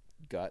 like,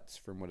 guts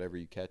from whatever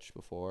you catch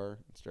before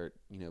and start,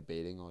 you know,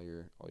 baiting all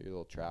your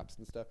little traps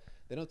and stuff.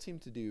 They don't seem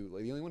to do...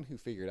 Like, the only one who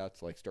figured out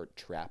to, like, start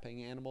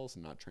trapping animals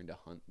and not trying to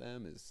hunt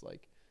them is,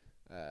 like,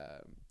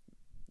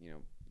 you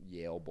know,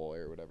 Yale boy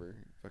or whatever.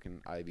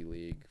 Fucking Ivy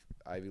League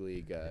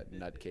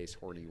nutcase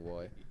horny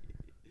boy.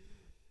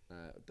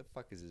 What the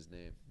fuck is his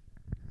name?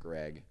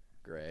 Greg,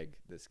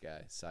 this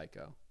guy,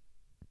 psycho.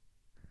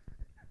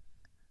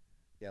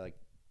 Yeah, like,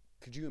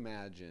 could you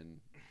imagine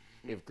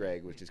if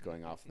Greg was just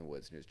going off in the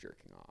woods and he was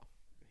jerking off?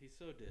 He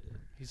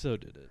so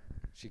did it.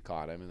 She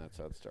caught him, and that's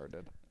how it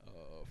started.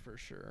 Oh, for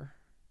sure.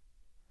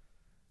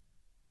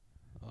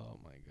 Oh,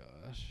 my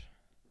gosh.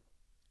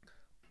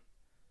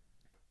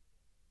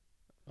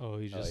 Oh,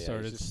 he just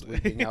started he's just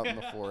sleeping out in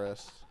the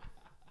forest.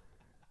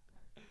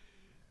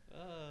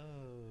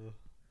 Oh.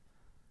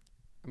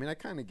 I mean, I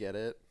kind of get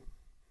it.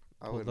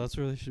 Well, that's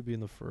where they should be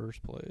in the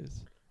first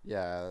place.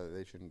 Yeah,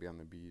 they shouldn't be on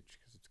the beach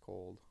because it's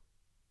cold.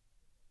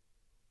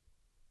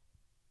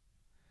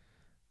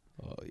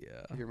 Oh,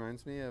 yeah. He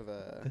reminds me of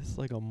It's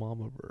like a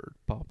mama bird,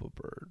 papa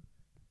bird.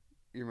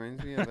 He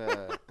reminds me of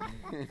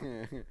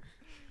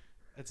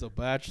It's a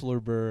bachelor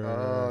bird.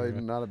 Oh, you're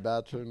not a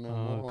bachelor no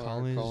more.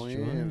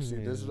 Colleen. See,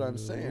 this is what I'm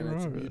saying.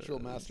 It's a mutual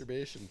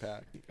masturbation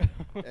pact.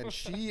 And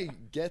she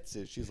gets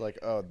it. She's like,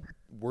 oh,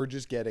 we're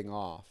just getting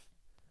off.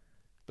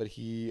 But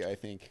he, I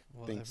think,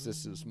 Well, thinks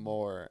this is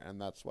more,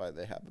 and that's why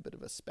they have a bit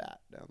of a spat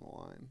down the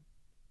line.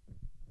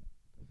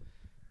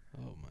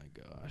 Oh my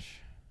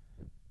gosh.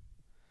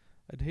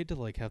 I'd hate to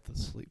like have to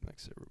sleep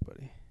next to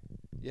everybody.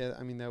 Yeah,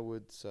 I mean that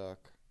would suck.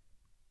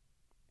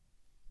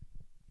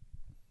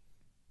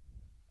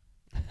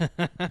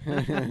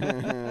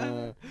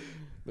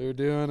 They're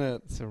doing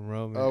it. Some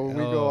romance. Oh, when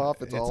we go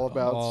off, it's all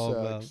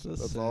about sex. the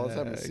That's all it's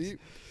happening. sex. See,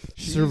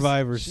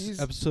 Survivor,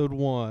 she's episode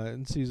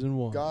 1, season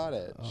 1. got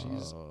it.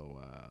 Oh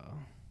wow.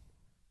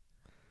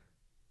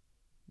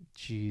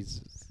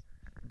 Jesus.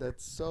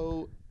 That's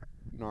so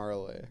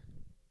gnarly.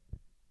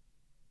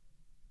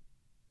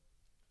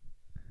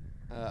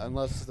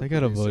 Unless the They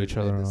gotta vote producers each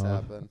other made this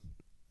off. happen.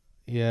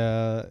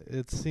 Yeah,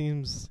 it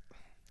seems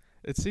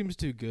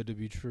too good to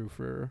be true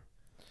for.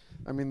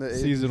 I mean, the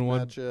Season 80s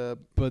 1, matchup.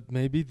 but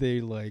maybe they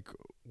like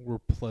were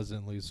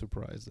pleasantly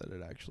surprised that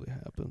it actually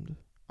happened.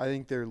 I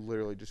think they're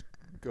literally just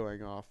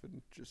going off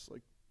and just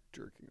like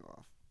jerking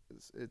off.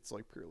 It's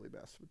like purely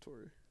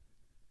masturbatory.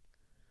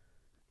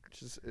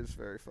 It's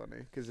very funny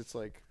because it's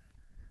like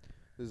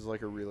this is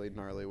like a really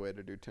gnarly way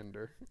to do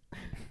Tinder.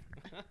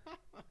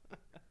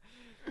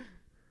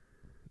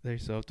 They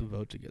still have to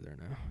vote together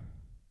now.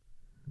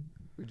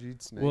 Would you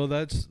eat snake? Well,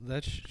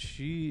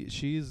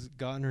 she's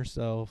gotten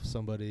herself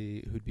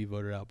somebody who'd be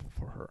voted out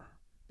before her.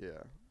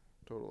 Yeah,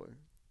 totally.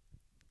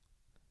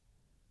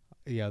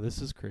 Yeah,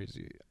 this is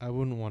crazy. I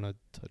wouldn't want to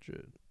touch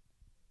it.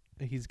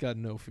 He's got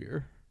no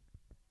fear.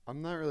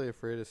 I'm not really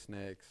afraid of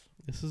snakes.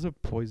 This is a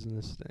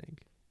poisonous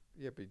snake.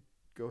 Yeah, but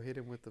go hit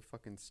him with the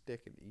fucking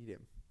stick and eat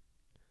him.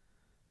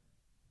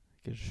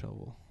 Get a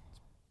shovel.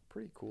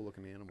 Pretty cool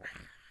looking animal.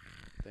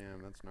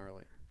 Damn, that's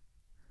gnarly.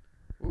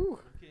 Ooh.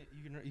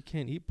 You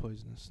can't eat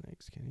poisonous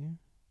snakes, can you?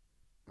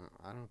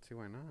 I don't see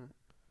why not.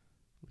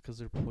 Because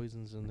there are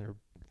poisons in their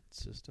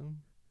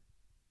system.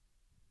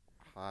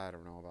 I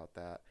don't know about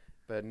that.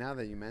 But now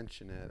that you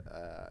mention it,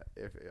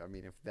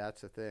 if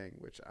that's a thing,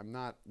 which I'm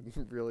not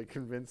really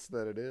convinced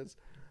that it is,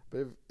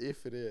 but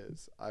if it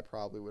is, I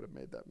probably would have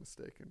made that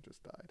mistake and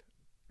just died.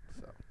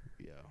 So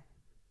Yeah.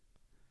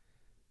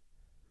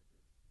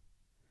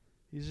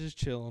 He's just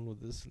chilling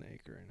with this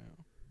snake right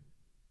now.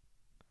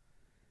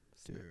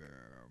 Damn.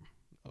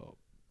 Oh,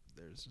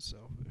 there's the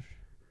selfish.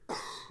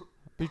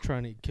 Be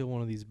trying to kill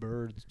one of these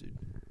birds, dude.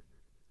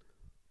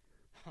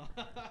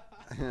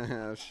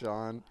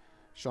 Sean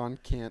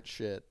can't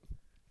shit.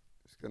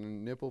 He's got a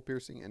nipple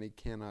piercing and he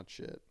cannot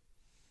shit.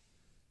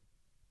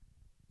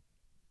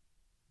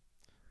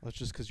 That's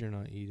just 'cause you're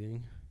not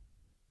eating.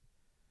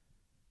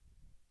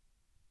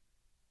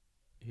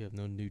 You have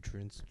no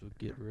nutrients to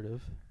get rid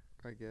of.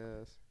 I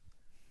guess.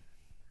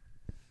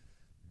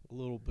 A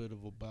little bit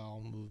of a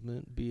bowel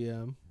movement.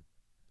 BM.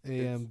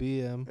 AM,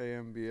 BM.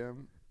 AM,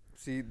 BM.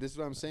 See, this is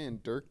what I'm saying.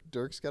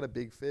 Dirk's got a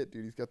big fit,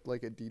 dude. He's got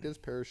like Adidas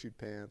parachute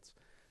pants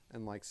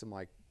and like some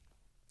like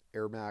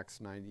Air Max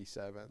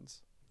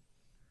 97s.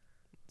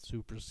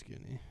 Super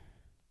skinny.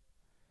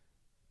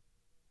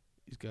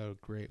 He's got a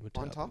great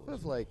metabolism. On top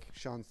of like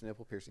Sean's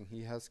nipple piercing,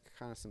 he has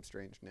kind of some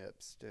strange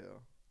nips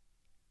too.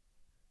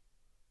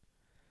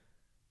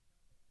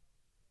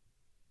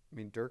 I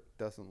mean, Dirk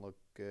doesn't look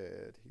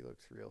good. He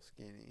looks real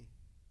skinny.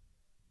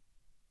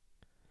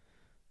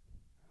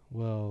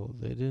 Well,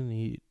 they didn't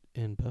eat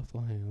in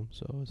Bethlehem,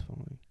 so it's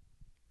fine.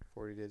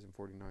 40 days and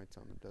 40 nights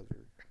on the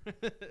desert.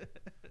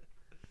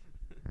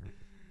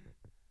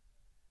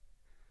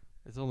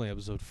 It's only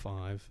episode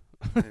 5.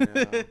 I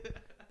know.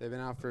 They've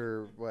been out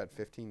for,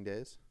 15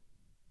 days?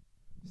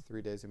 It's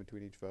 3 days in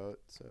between each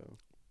vote, so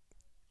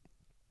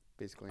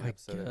basically an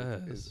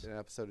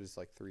episode is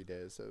like 3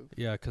 days. So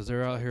Yeah, 'cause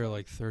they're out here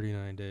like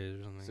 39 days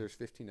or something. there's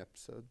 15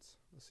 episodes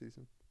a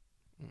season.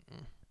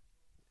 Mm-mm.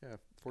 Yeah,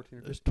 14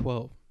 or There's 15.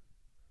 12.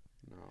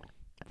 No,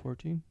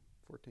 14?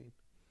 14.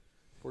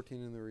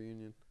 14 in the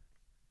reunion.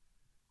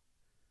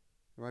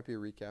 There might be a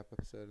recap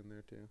episode in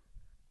there too.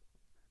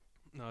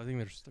 No, I think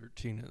there's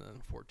 13 and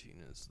then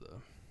 14 is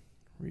the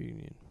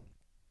reunion.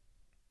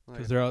 Well,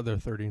 'Cause they're out there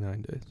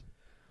 39 days.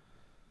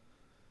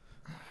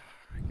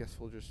 I guess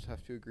we'll just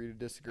have to agree to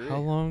disagree. How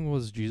long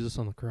was Jesus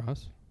on the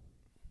cross?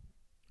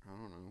 I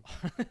don't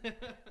know.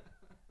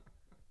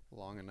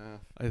 Long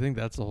enough. I think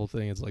that's the whole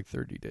thing. It's like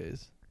 30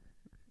 days.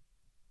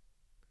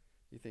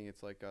 You think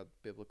it's like got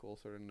biblical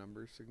sort of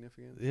number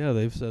significance? Yeah,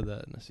 they've said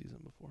that in a season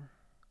before.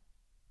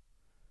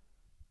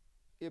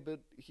 Yeah, but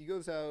he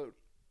goes out.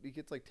 He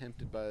gets like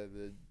tempted by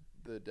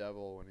the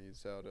devil when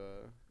he's out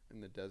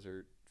in the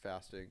desert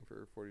fasting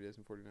for 40 days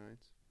and 40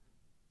 nights.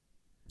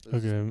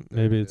 Okay,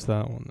 maybe it's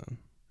that one then.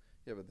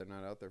 Yeah, but they're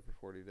not out there for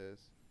 40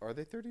 days. Are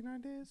they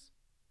 39 days?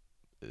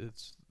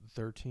 It's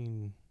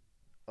 13.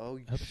 Oh,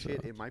 shit.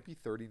 Episodes. It might be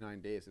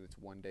 39 days, and it's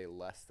 1 day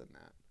less than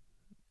that.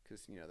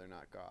 Because, they're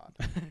not God.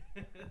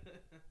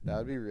 That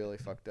would be really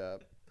fucked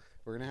up.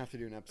 We're going to have to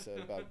do an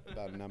episode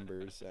about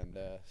numbers and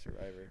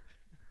Survivor.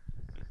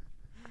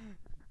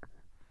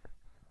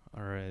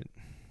 All right.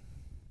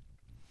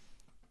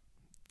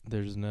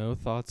 There's no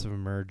thoughts of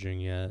merging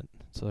yet,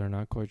 so they're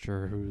not quite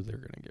sure who they're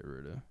going to get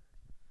rid of.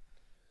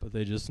 But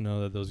they just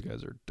know that those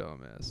guys are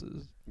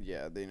dumbasses.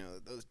 Yeah, they know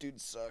that those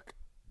dudes suck.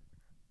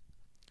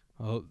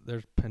 Oh,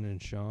 there's Penn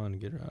and Sean.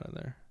 Get her out of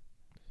there.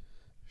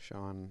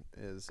 Sean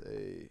is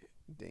a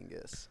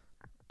dingus.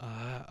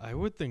 I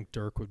would think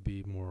Dirk would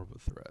be more of a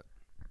threat.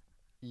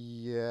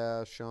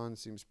 Yeah, Sean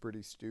seems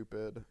pretty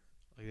stupid.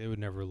 Like, they would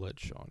never let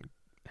Sean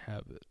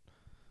have it.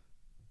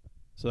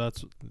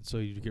 So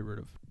you get rid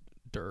of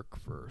Dirk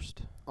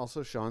first.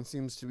 Also, Sean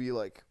seems to be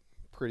like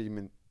pretty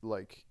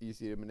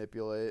easy to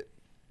manipulate.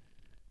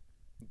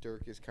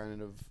 Dirk is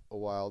kind of a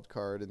wild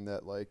card in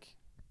that like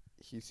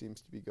he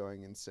seems to be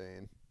going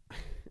insane.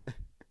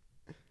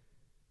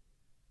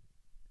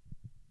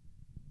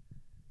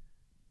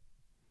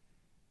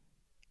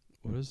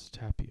 What is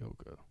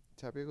tapioca?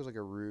 Tapioca's like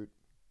a root.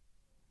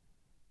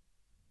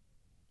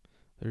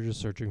 They're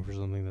just searching for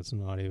something that's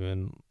not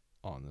even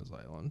on this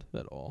island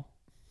at all.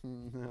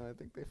 No, I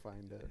think they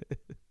find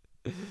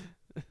it.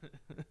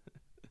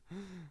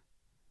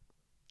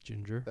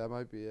 Ginger? That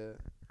might be it.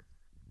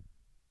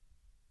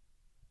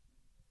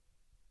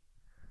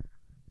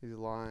 He's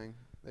lying.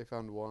 They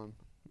found one.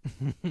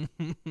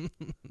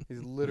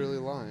 He's literally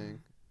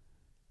lying.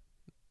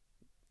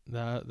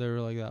 They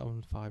were like that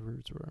one 5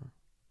 roots or whatever.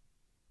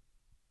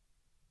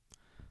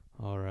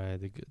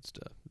 Alright, the good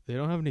stuff. They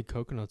don't have any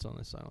coconuts on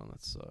this island.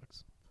 That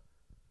sucks.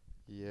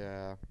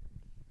 Yeah.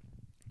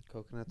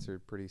 Coconuts are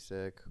pretty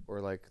sick.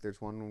 Or like there's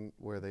one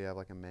where they have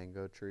like a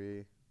mango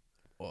tree.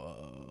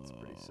 Whoa. It's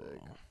pretty sick.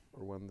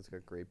 Or one that's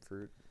got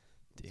grapefruit.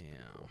 Damn.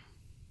 Cool.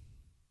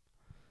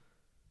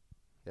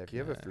 Yeah, if you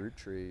have a Okay. fruit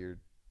tree, you're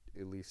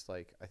at least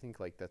like I think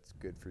like that's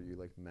good for you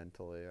like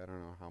mentally. I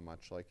don't know how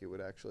much like it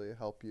would actually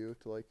help you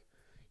to like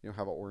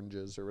have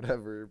oranges or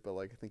whatever, but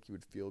like I think you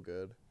would feel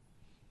good,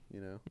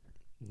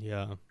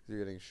 Yeah. 'cause you're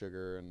getting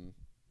sugar and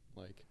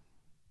like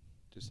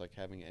just like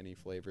having any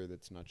flavor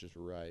that's not just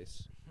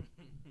rice.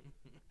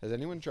 Has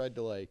anyone tried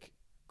to like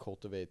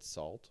cultivate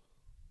salt?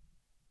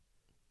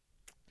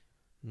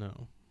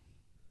 No.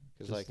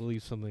 Cuz Just like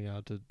leave something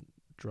out to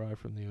dry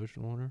from the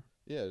ocean water.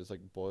 yeah, just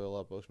like boil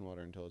up ocean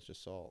water until it's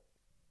just salt.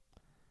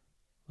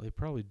 They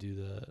probably do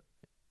that.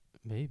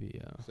 Maybe,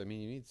 yeah. 'Cause, I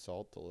mean, you need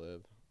salt to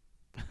live.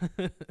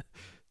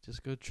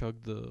 Just go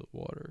chug the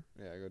water.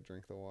 Yeah, go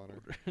drink the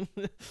water.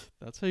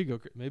 That's how you go.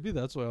 Maybe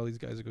that's why all these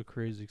guys go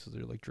crazy, because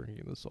they're like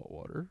drinking the salt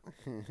water.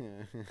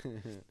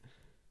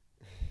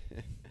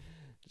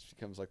 Just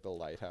becomes like the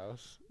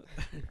lighthouse.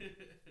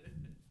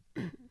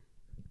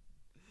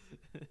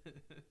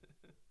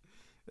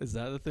 Is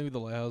that the thing with the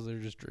lighthouse? They're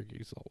just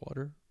drinking salt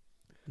water?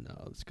 No,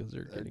 it's because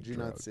they're getting Did you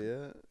drunk. not see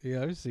it?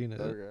 Yeah, I've seen it.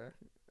 Okay.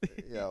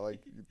 Yeah, like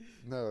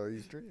no,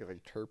 he's drinking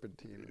like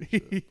turpentine and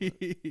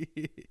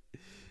shit.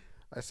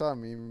 I saw a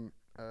meme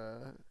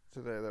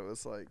today that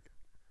was like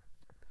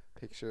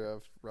picture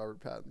of Robert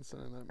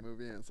Pattinson in that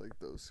movie, and it's like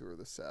those who are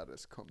the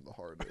saddest come the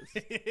hardest.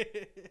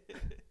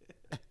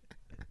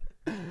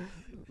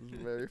 It was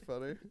very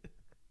funny.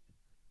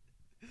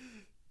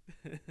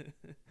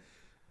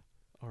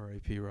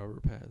 R.I.P.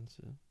 Robert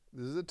Pattinson.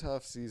 This is a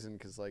tough season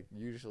because like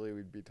usually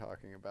we'd be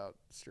talking about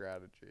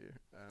strategy,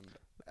 and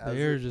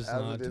They're just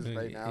as not it is doing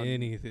right now,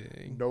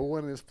 anything. no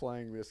one is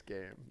playing this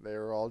game. They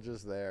are all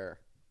just there.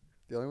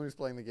 The only one who's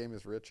playing the game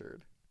is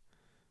Richard,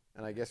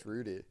 and I guess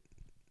Rudy,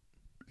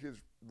 because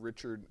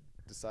Richard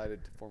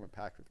decided to form a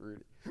pact with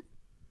Rudy.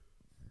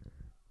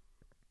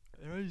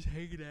 They're just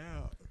hanging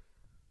out.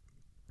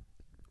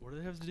 What do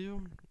they have to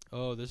do?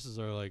 Oh, this is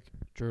our like,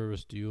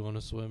 Jervis, do you want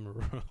to swim or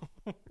row?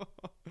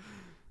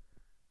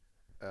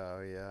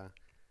 Oh yeah.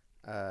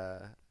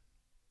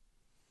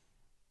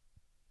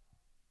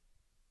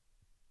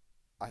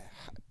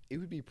 It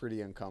would be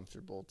pretty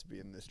uncomfortable to be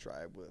in this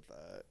tribe with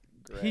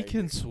Greg. He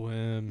can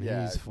swim.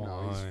 Yeah, He's fine.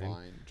 No, he's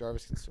fine.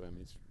 Jarvis can swim.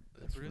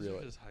 The It's producer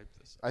really. just hyped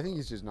this I think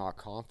he's just not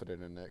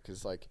confident in it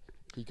because like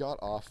he got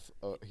off.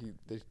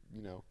 They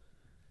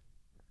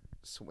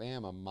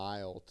swam a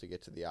mile to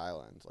get to the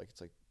island. Like it's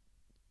like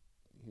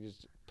he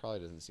just probably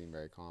doesn't seem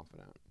very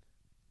confident.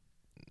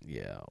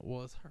 Yeah,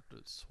 well, it's hard to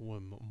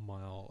swim a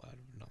mile out of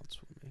not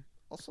swimming.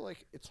 Also,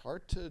 like it's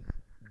hard to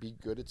be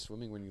good at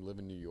swimming when you live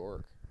in New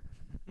York.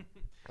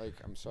 Like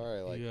I'm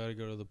sorry, like you gotta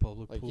go to the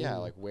public like pool. yeah,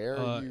 like where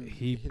are you?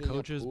 He hitting up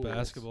coaches pools?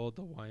 basketball at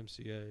the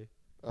YMCA.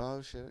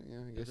 Oh shit! Yeah,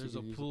 I If guess there's you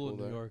a could use pool in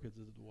there. New York, it's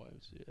at the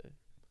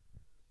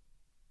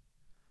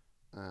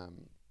YMCA.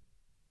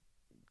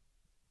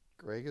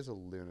 Greg is a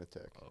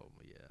lunatic. Oh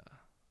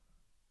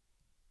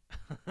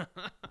yeah.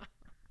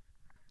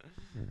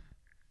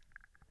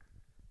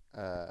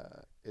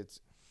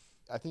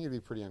 I think it'd be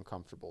pretty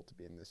uncomfortable to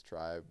be in this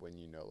tribe when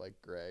you know like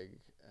Greg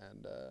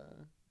and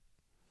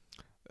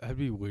That'd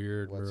be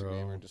weird, what's her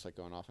name bro. are just like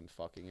going off and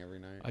fucking every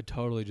night. I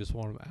totally just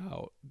want him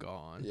out,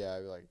 gone. Yeah,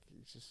 I'd be like,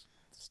 just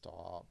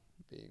stop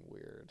being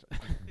weird.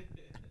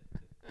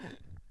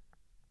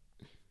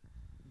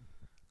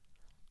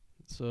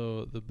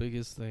 So the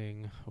biggest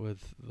thing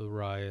with the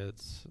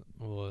riots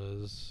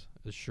was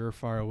a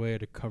surefire way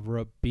to cover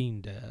up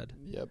Bean Dad.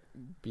 Yep,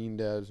 Bean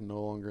Dad's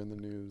no longer in the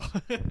news.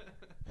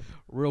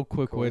 Real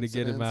quick way to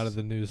get him out of Coincidence?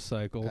 the news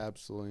cycle.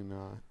 Absolutely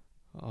not.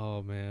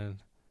 Oh man,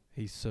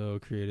 He so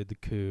created the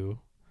coup.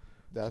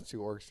 That's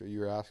who orchestrated. You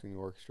were asking who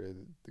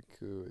orchestrated the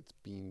coup. It's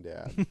Bean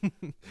Dad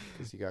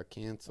because he got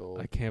canceled.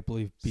 I can't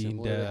believe Bean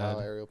Similar to how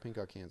Dad. Ariel Pink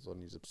got canceled,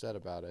 and he's upset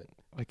about it.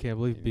 I can't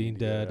believe They Bean need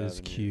to get it Dad out is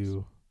of the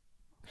Q.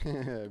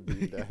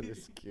 Bean Dad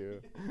is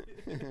cute.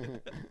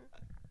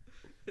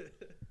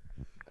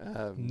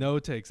 No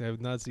takes. I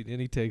have not seen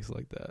any takes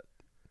like that.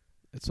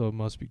 So it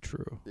must be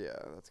true. Yeah,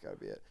 that's got to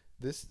be it.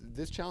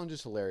 This challenge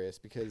is hilarious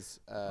because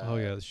Oh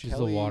yeah, she's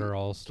Kelly, the water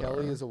all-star.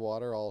 Kelly is a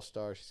water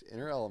all-star. She's in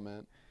her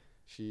element.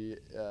 She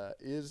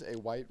is a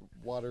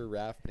whitewater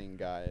rafting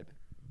guide.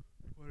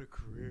 What a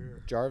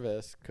career.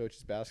 Jarvis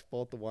coaches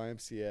basketball at the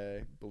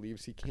YMCA,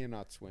 believes he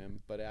cannot swim,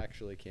 but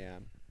actually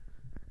can.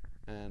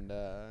 And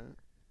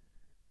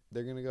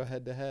they're going to go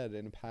head-to-head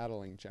in a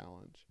paddling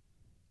challenge.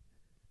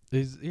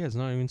 It's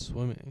not even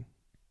swimming.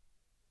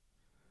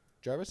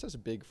 Jarvis has a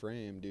big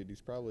frame, dude.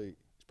 He's probably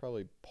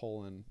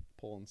pulling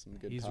some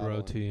good He's paddling.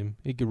 row team.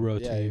 He could row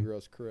Yeah, he team.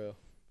 rows crew.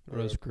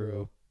 Rows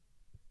crew.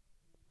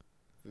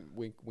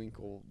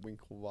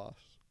 Winklevoss.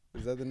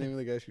 Is that the name of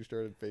the guys who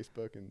started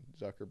Facebook and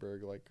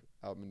Zuckerberg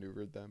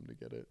outmaneuvered them to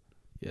get it?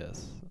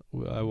 Yes.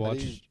 I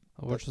watched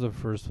the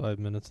first 5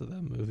 minutes of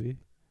that movie.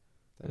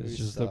 That It's movie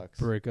just sucks.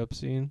 the breakup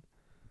scene.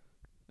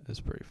 It's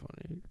pretty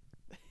funny.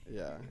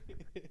 Yeah.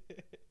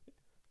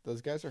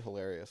 Those guys are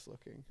hilarious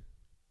looking.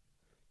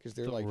 Because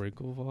they're The like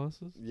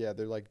Wrinklevosses? yeah,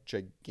 they're like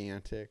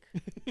gigantic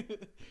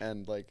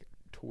and like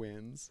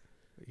twins.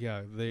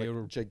 Yeah, they Like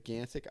were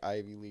gigantic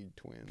Ivy League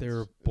twins. they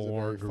were It's a very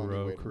born to funny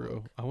row way to crew.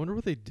 look. I wonder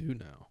what they do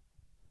now.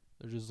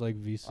 They're just like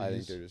VCs. I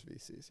think they're just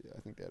VCs. Yeah,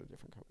 I think they had a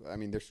different company. I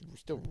mean, they're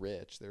still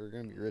rich. They were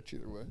going to be rich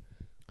either way.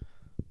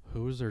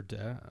 Who was their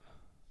dad?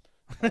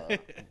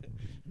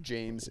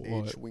 James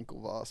What? H.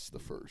 Winklevoss the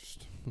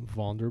first.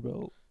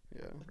 Vanderbilt?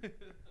 Yeah.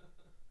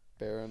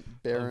 Baron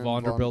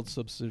Vanderbilt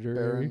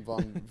subsidiary. Baron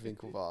von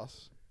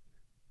Winklevoss.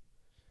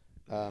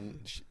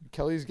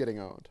 Kelly's getting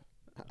owned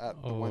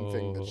at the one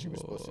thing that she was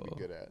supposed to be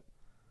good at.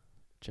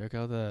 Check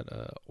out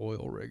that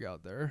oil rig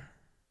out there.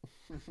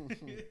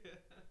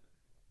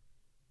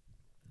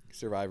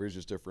 Survivor's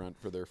just a front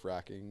for their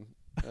fracking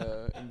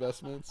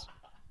investments.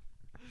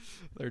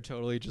 They're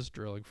totally just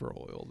drilling for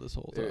oil this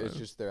whole time. It's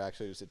just they're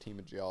actually just a team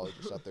of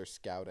geologists out there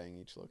scouting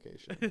each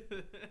location.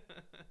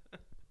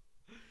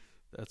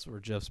 That's where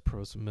Jeff's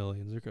pros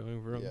millions are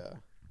coming from. Yeah.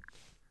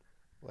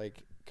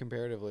 Like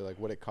comparatively, like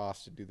what it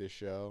costs to do this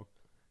show,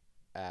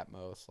 at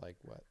most like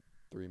what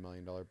 $3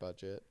 million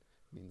budget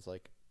means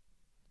like,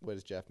 what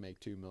does Jeff make?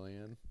 $2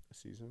 million a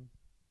season.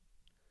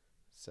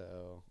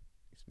 So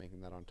he's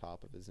making that on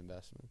top of his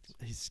investments.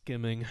 He's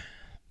skimming.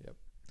 Yep.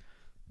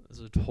 There's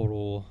a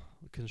total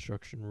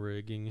construction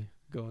rigging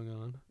going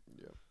on.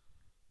 Yep.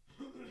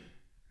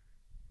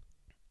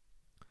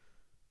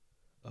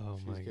 Oh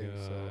She's my getting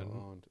god. so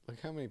owned.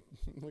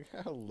 Look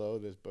how low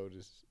this boat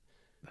is.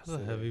 That's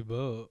a heavy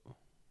boat.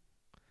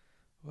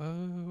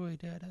 Whoa,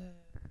 Dada.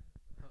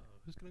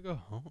 Who's gonna go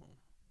home?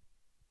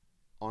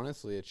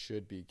 Honestly, it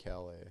should be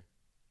Kelly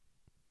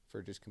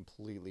for just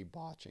completely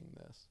botching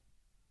this.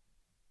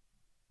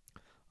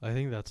 I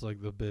think that's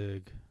like the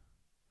big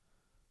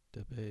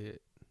debate.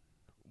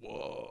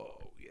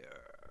 Whoa,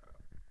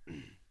 yeah.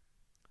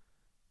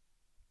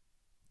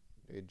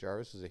 Dude,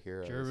 Jarvis is a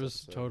hero.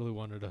 Jarvis totally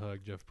wanted to hug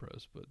Jeff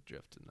Probst, but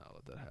Jeff did not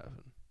let that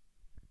happen.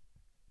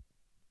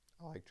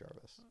 I like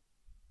Jarvis.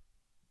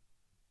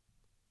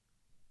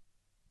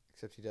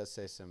 Except he does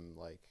say some,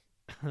 like,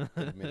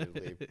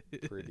 admittedly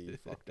pretty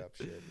fucked up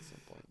shit at some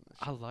point in this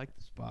I show. like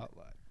the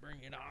spotlight.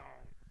 Bring it on.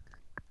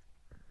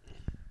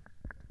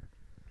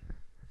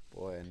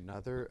 Boy,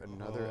 another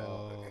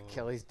Oh.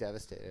 Kelly's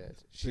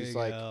devastated. She's Big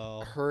like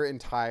L. her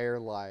entire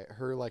life,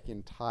 her like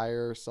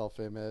entire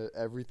self-image,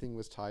 everything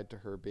was tied to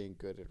her being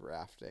good at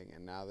rafting,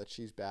 and now that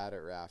she's bad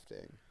at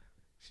rafting,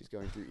 she's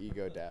going through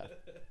ego death.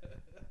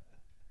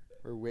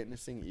 We're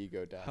witnessing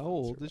ego death. How on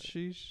old is Survivor.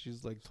 she?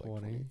 She's like She's like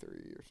 20. 23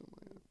 or something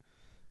like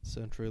that.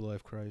 Century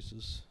life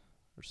crisis.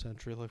 Or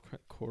century life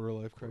quarter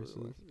life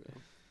crisis. Yeah.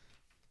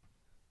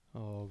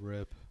 Oh,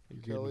 rip.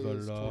 You're Kelly getting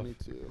is voted off.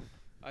 22.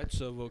 I'd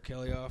so vote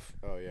Kelly off.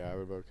 Oh yeah, I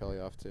would vote Kelly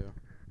off too.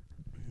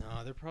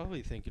 Nah, they're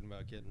probably thinking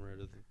about getting rid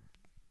of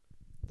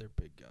their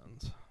big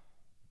guns.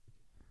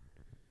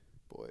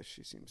 Boy,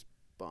 she seems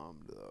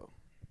bummed though.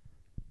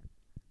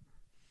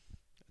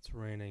 It's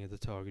raining at the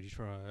Togepi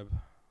tribe.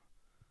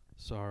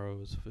 Sorrow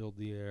has filled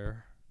the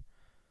air.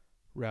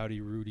 Rowdy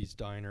Rudy's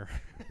diner.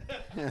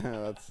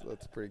 that's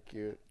pretty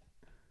cute.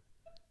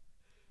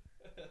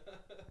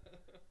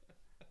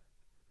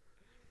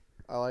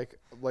 I like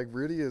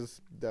Rudy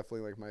is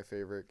definitely like my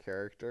favorite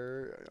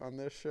character on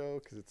this show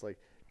because it's like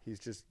he's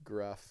just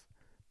gruff,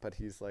 but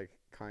he's like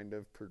kind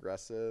of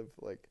progressive.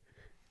 Like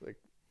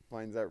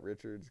finds out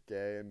Richard's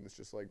gay and it's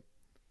just like,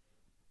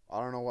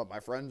 I don't know what my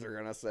friends are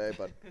gonna say,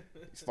 but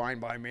he's fine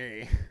by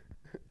me.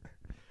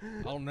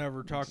 I'll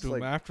never talk Just to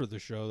him like- after the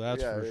show,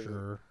 that's Yeah, for yeah.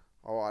 sure.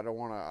 Oh, I don't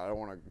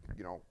wanna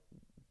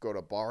go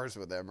to bars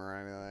with him or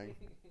anything.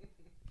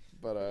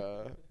 But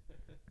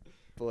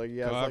like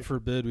yeah, it's God like,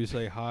 forbid we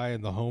say hi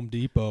in the Home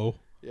Depot.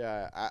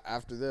 Yeah,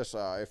 after this,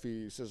 if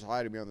he says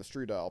hi to me on the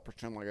street, I'll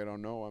pretend like I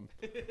don't know him.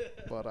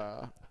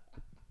 But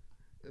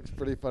it's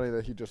pretty funny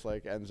that he just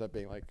like ends up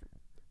being like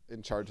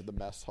in charge of the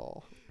mess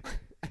hall.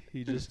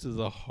 He just does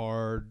a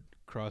hard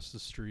cross the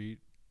street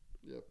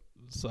Yep.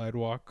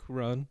 sidewalk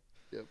run.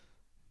 Yep.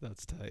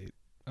 That's tight.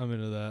 I'm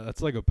into that.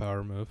 That's like a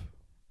power move.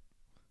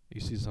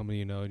 You see somebody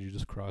you know and you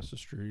just cross the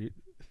street.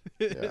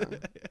 Yeah.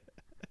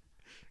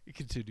 You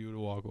continue to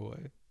walk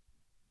away.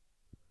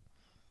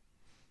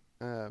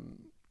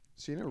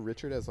 So you know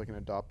Richard has like an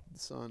adopted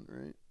son,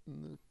 right?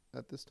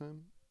 At this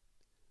time.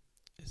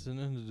 Isn't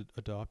it an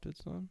adopted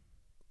son?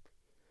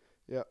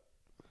 Yep.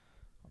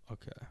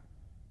 Okay.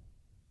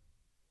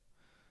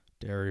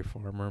 Dairy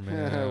farmer,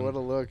 man. What a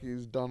look.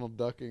 He's Donald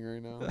Ducking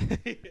right now.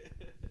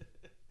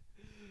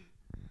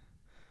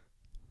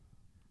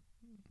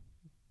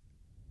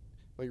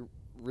 Like,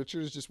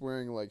 Richard's just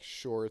wearing, like,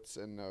 shorts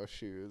and no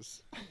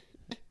shoes.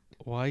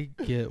 Why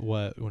get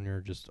wet when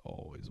you're just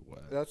always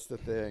wet? That's the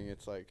thing.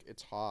 It's like,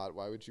 it's hot.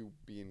 Why would you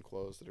be in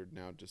clothes that are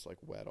now just, like,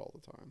 wet all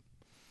the time?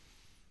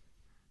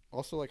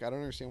 Also, like, I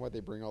don't understand why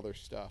they bring all their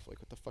stuff. Like,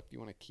 what the fuck do you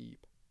want to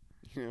keep?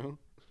 You know?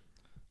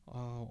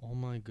 All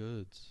my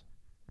goods.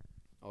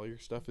 All your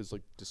stuff is,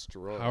 like,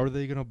 destroyed. How are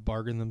they going to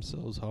bargain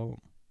themselves home?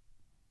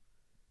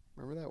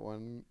 Remember that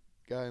one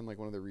guy in, like,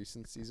 one of the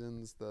recent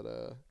seasons that,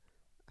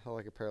 had,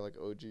 like, a pair of, like,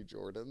 OG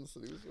Jordans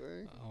that he was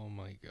wearing? Oh,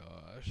 my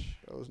gosh.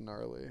 That was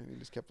gnarly. And he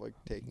just kept, like,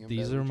 taking them.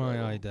 These are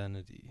my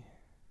identity.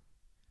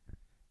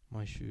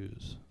 My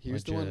shoes. He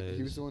was the one.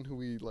 He was the one who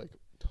we, like,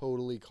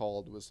 totally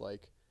called was,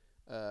 like,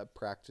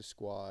 practice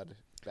squad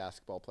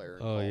basketball player.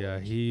 In college. Yeah,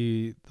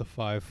 the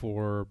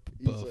 5'4"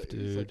 buff dude.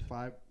 He's like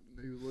 5.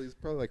 He's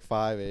probably like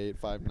 5'8",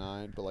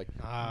 5'9", but like.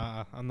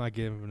 I'm not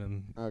giving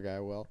him. Okay,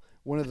 well,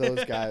 one of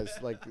those guys,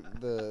 like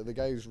the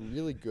guy who's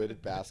really good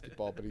at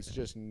basketball, but he's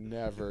just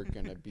never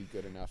gonna be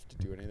good enough to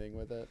do anything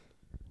with it,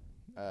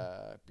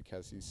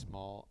 because he's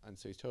small, and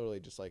so he's totally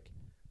just like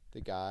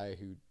the guy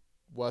who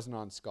wasn't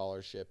on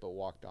scholarship but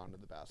walked onto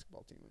the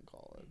basketball team in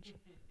college,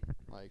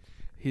 like.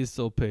 He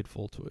still paid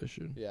full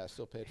tuition. Yeah,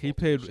 still paid. He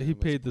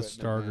paid the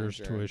starters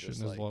tuition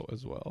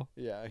as well.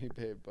 Yeah, he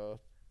paid both.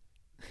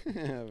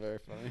 Very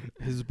funny.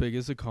 His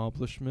biggest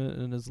accomplishment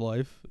in his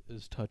life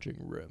is touching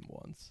rim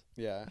once.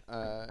 Yeah,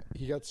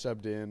 he got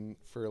subbed in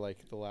for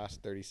like the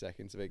last 30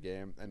 seconds of a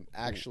game, and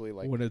actually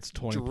like when it's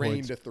 20 drained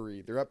points. a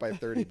three. They're up by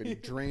 30, but he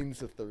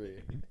drains a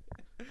three.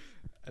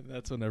 And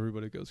that's when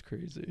everybody goes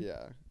crazy.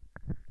 Yeah.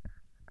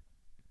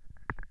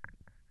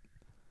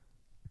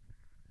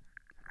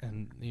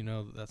 And,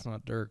 that's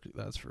not Dirk,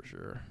 that's for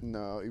sure.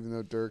 No, even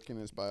though Dirk in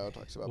his bio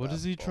talks about what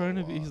is he trying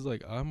to be? lot. He's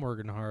like, I'm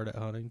working hard at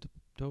hunting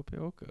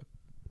tapioca.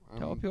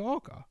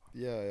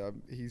 Yeah,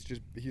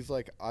 he's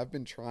like, I've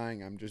been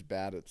trying, I'm just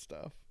bad at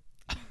stuff.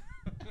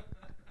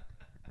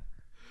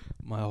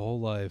 My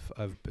whole life,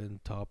 I've been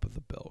top of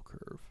the bell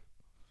curve.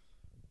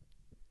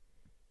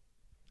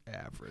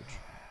 Average.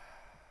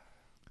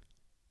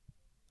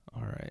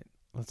 All right,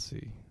 let's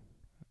see.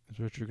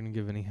 Is Richard going to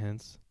give any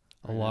hints?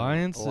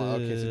 Alliances.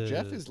 Okay, so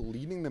Jeff is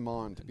leading them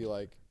on to be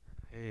like,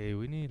 hey,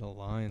 we need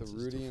alliances. The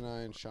Rudy and I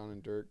and Sean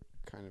and Dirk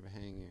kind of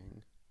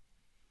hanging.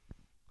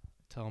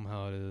 Tell them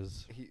how it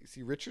is.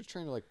 Richard's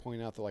trying to like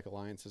point out that like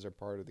alliances are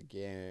part of the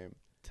game.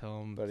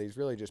 Tell him, but he's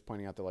really just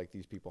pointing out that like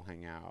these people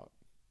hang out.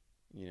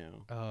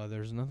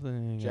 There's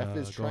nothing Jeff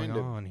is going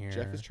on here.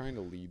 Jeff is trying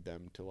to lead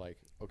them to like,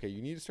 okay,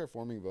 you need to start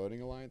forming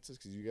voting alliances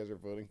because you guys are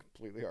voting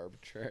completely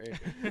arbitrary,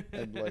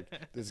 and like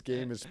this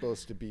game is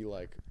supposed to be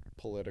like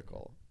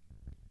political.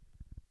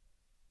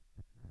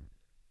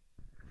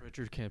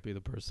 Richard can't be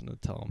the person to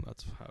tell him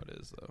that's how it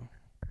is, though.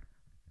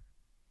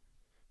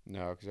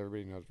 No, because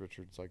everybody knows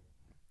Richard's like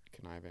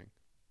conniving.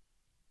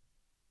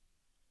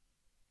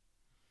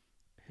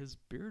 His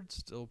beard's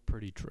still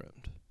pretty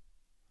trimmed.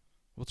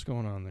 What's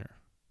going on there?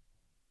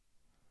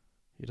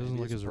 He doesn't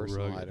look as rugged.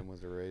 Personal item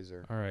was a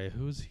razor. All right,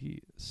 who's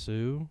he?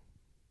 Sue?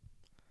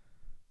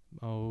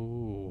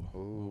 Oh.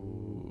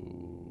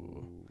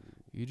 Ooh.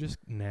 You just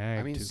nagged.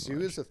 I mean, too Sue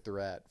much. is a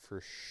threat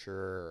for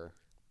sure.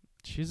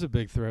 She's a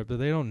big threat, but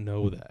they don't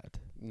know that.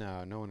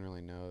 No, no one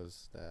really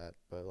knows that.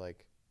 But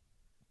like,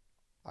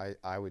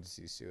 I would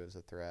see Sue as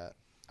a threat.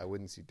 I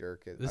wouldn't see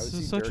Dirk as. This I would is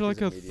see such Dirk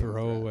like as a medium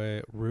throwaway.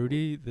 threat.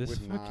 Rudy, this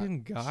Would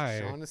fucking not. guy.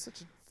 Sean is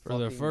such a for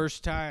the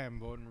first time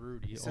voting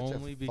Rudy, such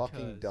only a because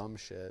fucking dumb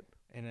shit.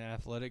 in an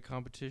athletic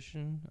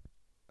competition,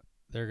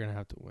 they're gonna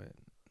have to win.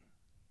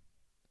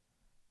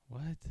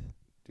 What?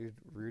 Dude,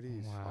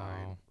 Rudy's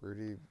fine.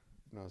 Rudy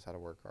knows how to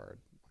work hard.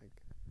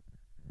 Like,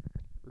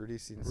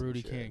 Rudy's seen some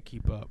Rudy shit. can't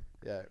keep up.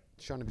 Yeah,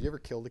 Sean, have you ever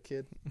killed a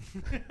kid?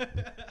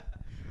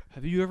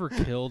 Have you ever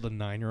killed a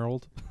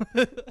 9-year-old?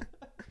 It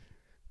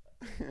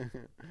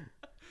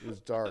was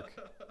dark.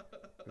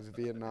 It was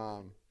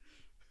Vietnam.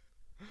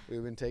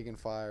 We've been taking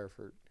fire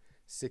for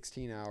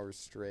 16 hours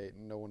straight,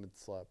 and no one had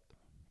slept.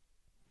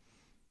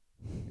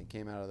 He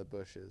came out of the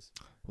bushes.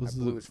 I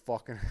blew his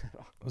fucking head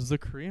off. Was the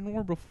Korean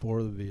War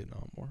before the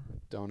Vietnam War?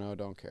 Don't know,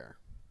 don't care.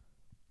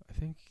 I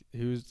think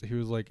he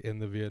was like in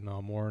the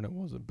Vietnam War, and it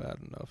wasn't bad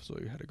enough, so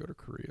he had to go to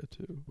Korea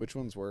too. Which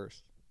one's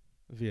worse?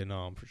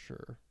 Vietnam for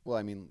sure. Well,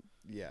 I mean,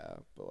 yeah,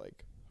 but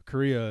like,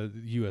 Korea, the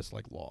U.S.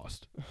 like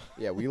lost.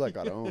 yeah, we like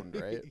got owned,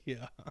 right?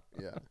 Yeah.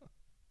 Yeah.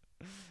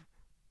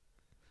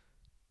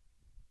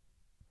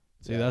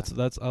 See, Yeah.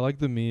 that's I like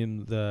the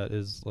meme that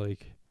is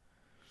like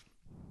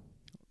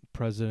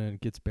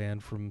president gets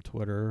banned from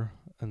Twitter,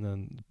 and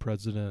then the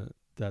president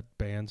that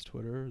bans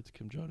Twitter, it's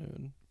Kim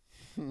Jong-un.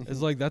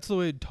 It's like that's the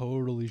way it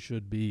totally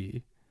should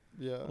be.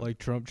 Yeah. Like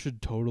Trump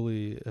should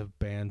totally have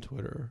banned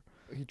Twitter.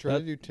 He tried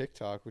to do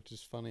TikTok, which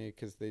is funny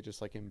because they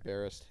just like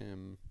embarrassed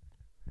him.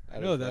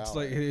 No, that's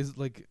like it is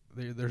like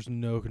there's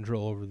no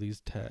control over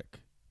these tech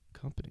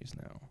companies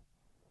now.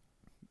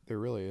 There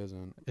really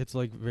isn't. It's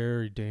like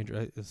very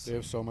dangerous. They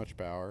have so much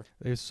power.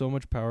 They have so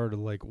much power to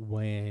like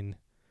wane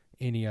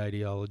any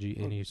ideology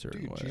any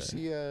certain way. Did you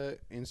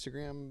see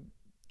Instagram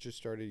just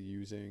started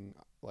using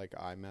like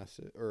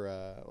iMessage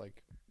or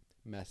like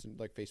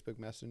Facebook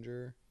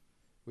Messenger,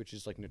 which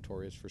is like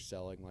notorious for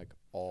selling like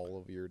all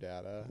of your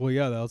data. Well,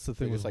 yeah, that's the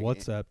thing They with just, like,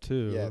 WhatsApp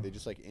too. Yeah, they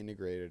just like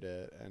integrated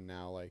it, and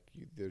now like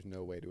there's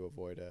no way to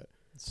avoid it.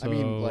 So I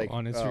mean, like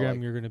on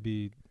Instagram, you're gonna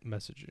be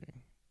messaging.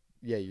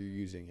 Yeah, you're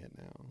using it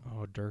now.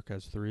 Oh, Dirk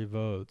has 3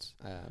 votes.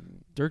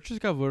 Dirk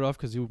just got voted off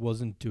because he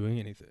wasn't doing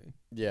anything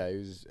Yeah, he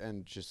was,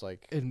 and just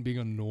like and being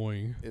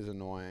annoying. is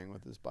annoying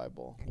with his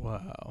Bible.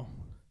 Wow.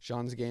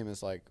 Sean's game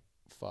is like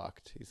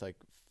fucked. He's like,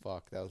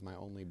 fuck, that was my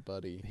only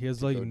buddy. He has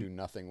to like go do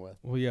nothing with.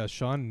 Well, yeah,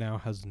 Sean now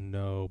has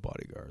no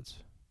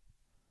bodyguards.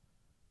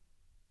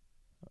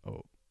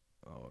 Oh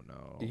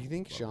no. Do you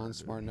think Bummer, Sean's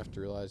dude. smart enough to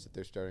realize that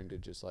they're starting to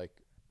just like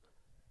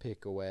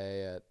pick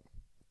away at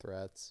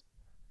threats?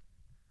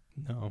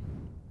 No,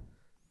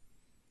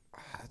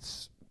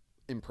 That's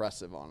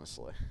impressive,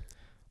 honestly.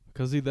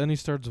 because then he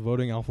starts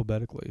voting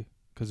alphabetically.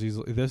 Because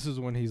this is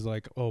when he's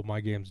like, oh,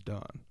 my game's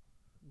done.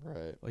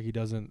 Right. Like he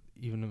doesn't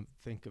even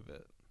think of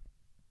it.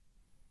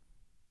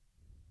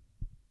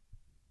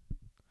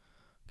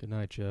 Good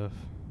night, Jeff.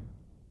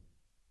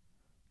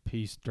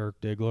 Peace, Dirk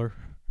Diggler.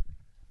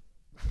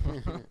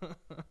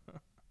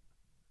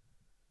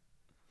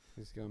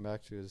 He's going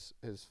back to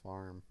his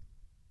farm.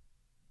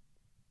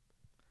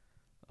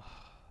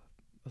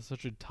 That's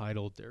such a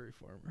titled dairy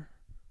farmer.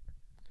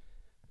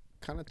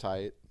 Kind of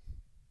tight.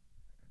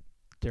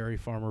 Dairy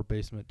farmer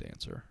basement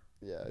dancer.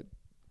 Yeah.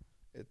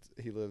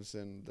 He lives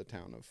in the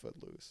town of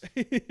Footloose.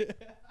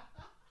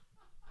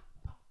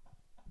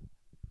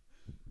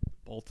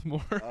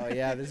 Baltimore. Oh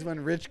yeah, this is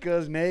when Rich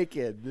goes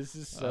naked. This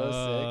is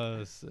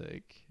so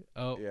sick.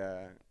 Oh, sick.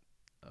 Yeah.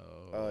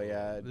 oh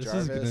Yeah. This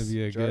Jarvis, is gonna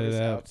be a Jarvis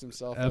good outs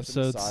himself as a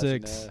episode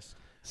 6. misogynist.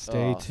 Stay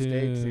tuned.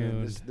 Stay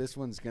tuned. This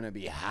one's gonna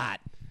be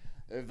hot.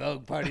 The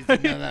Vogue parties are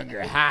no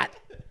longer hot.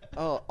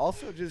 Oh,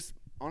 also just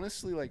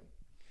honestly, like,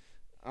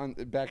 on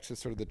back to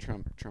sort of the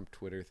Trump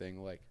Twitter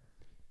thing, like,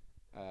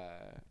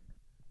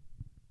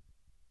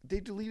 they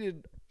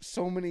deleted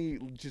so many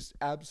just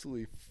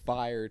absolutely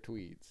fire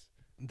tweets.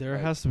 There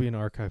Like- has to be an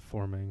archive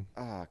forming.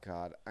 Oh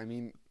God, I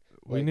mean,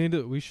 We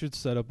like, we should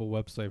set up a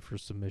website for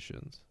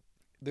submissions.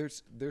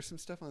 there's some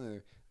stuff on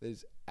there that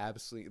is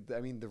absolutely.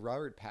 I mean, the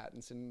Robert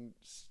Pattinson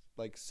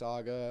like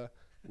saga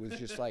was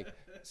just like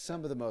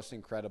some of the most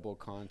incredible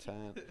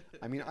content.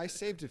 I mean, I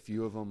saved a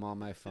few of them on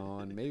my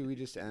phone. Maybe we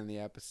just end the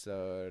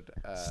episode.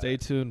 Stay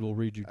tuned. We'll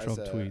read you as Trump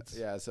a- tweets.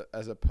 Yeah,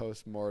 as a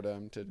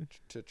post-mortem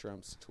to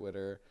Trump's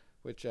Twitter,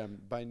 which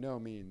by no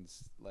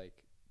means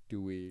like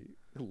do we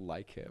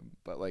like him,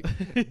 but like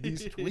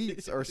these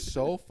tweets are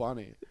so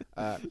funny.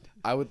 I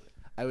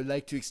would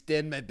like to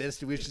extend my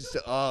best wishes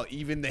to all,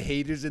 even the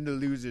haters and the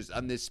losers,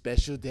 on this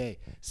special day,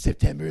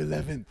 September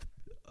 11th.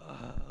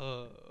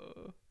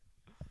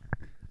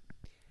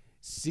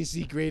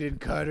 Sissy Graydon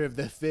Carter of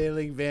the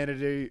failing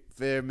Vanity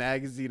Fair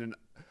magazine and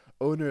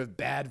owner of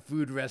bad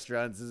food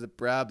restaurants is a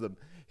problem.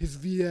 His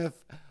VF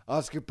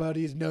Oscar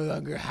party is no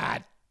longer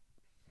hot.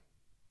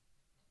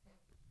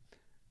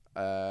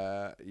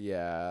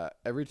 Yeah.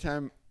 Every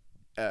time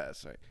I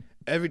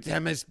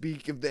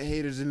speak of the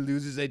haters and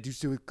losers, I do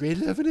so with great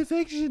love and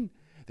affection.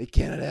 They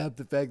cannot help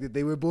the fact that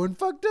they were born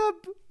fucked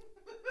up.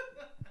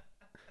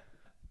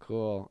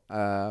 Cool.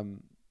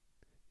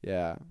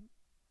 Yeah.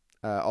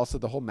 Also,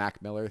 the whole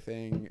Mac Miller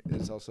thing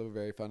is also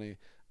very funny.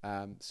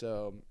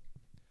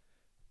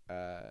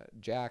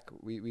 Jack,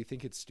 we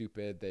think it's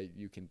stupid that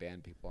you can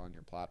ban people on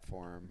your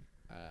platform.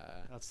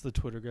 That's the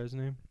Twitter guy's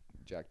name.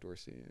 Jack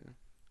Dorsey. Yeah.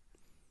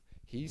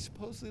 He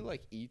supposedly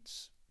like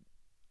eats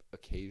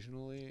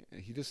occasionally, and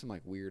he does some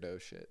like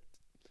weirdo shit,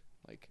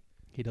 like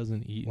He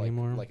doesn't eat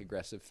anymore. like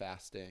aggressive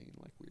fasting, and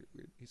like weird.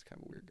 He's kind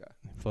of a weird guy.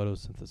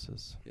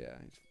 Photosynthesis. Yeah.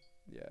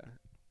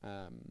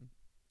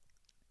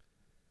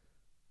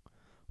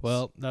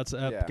 Well, that's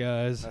ep, yeah,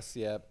 guys. That's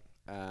the ep.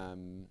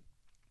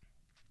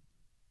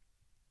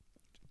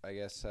 I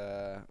guess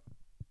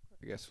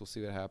we'll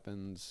see what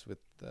happens with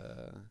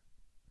the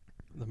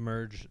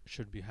merge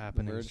should be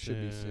happening. merge.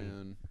 Should be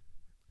soon.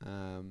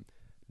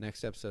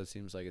 Next episode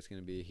seems like it's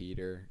going to be a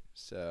heater,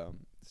 so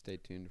stay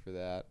tuned for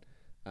that.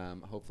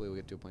 Hopefully we'll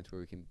get to a point where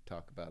we can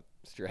talk about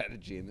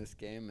strategy in this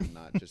game and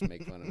not just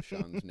make fun of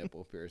Sean's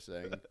nipple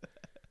piercing,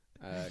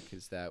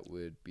 because that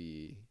would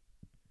be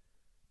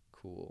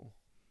Cool.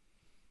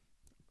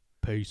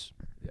 Peace.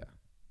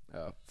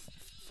 Yeah.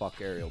 Fuck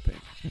Ariel Pink.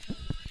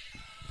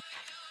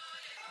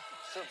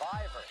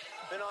 Survivor.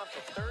 Been on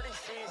for 30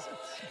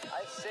 seasons.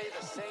 I say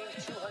the same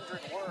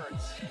 200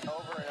 words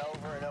over and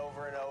over and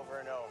over and over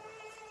and over.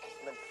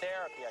 I'm in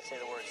therapy, I say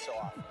the words so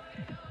often.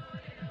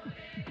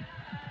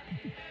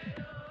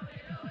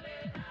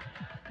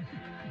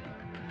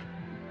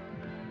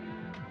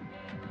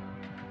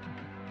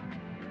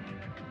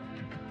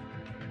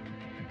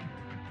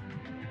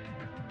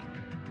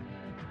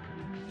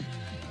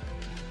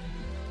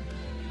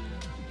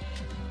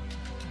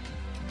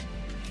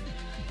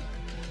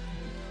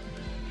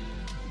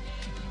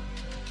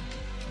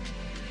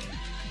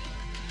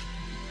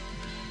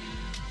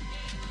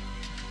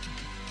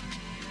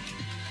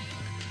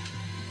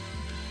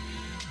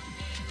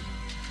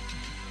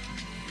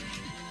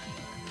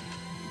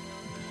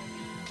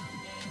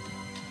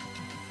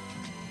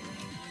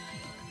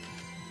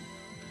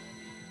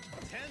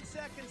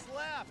 Seconds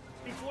left.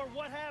 Before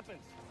what happens?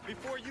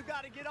 Before you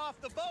got to get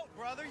off the boat,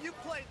 brother. You've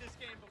played this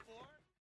game before.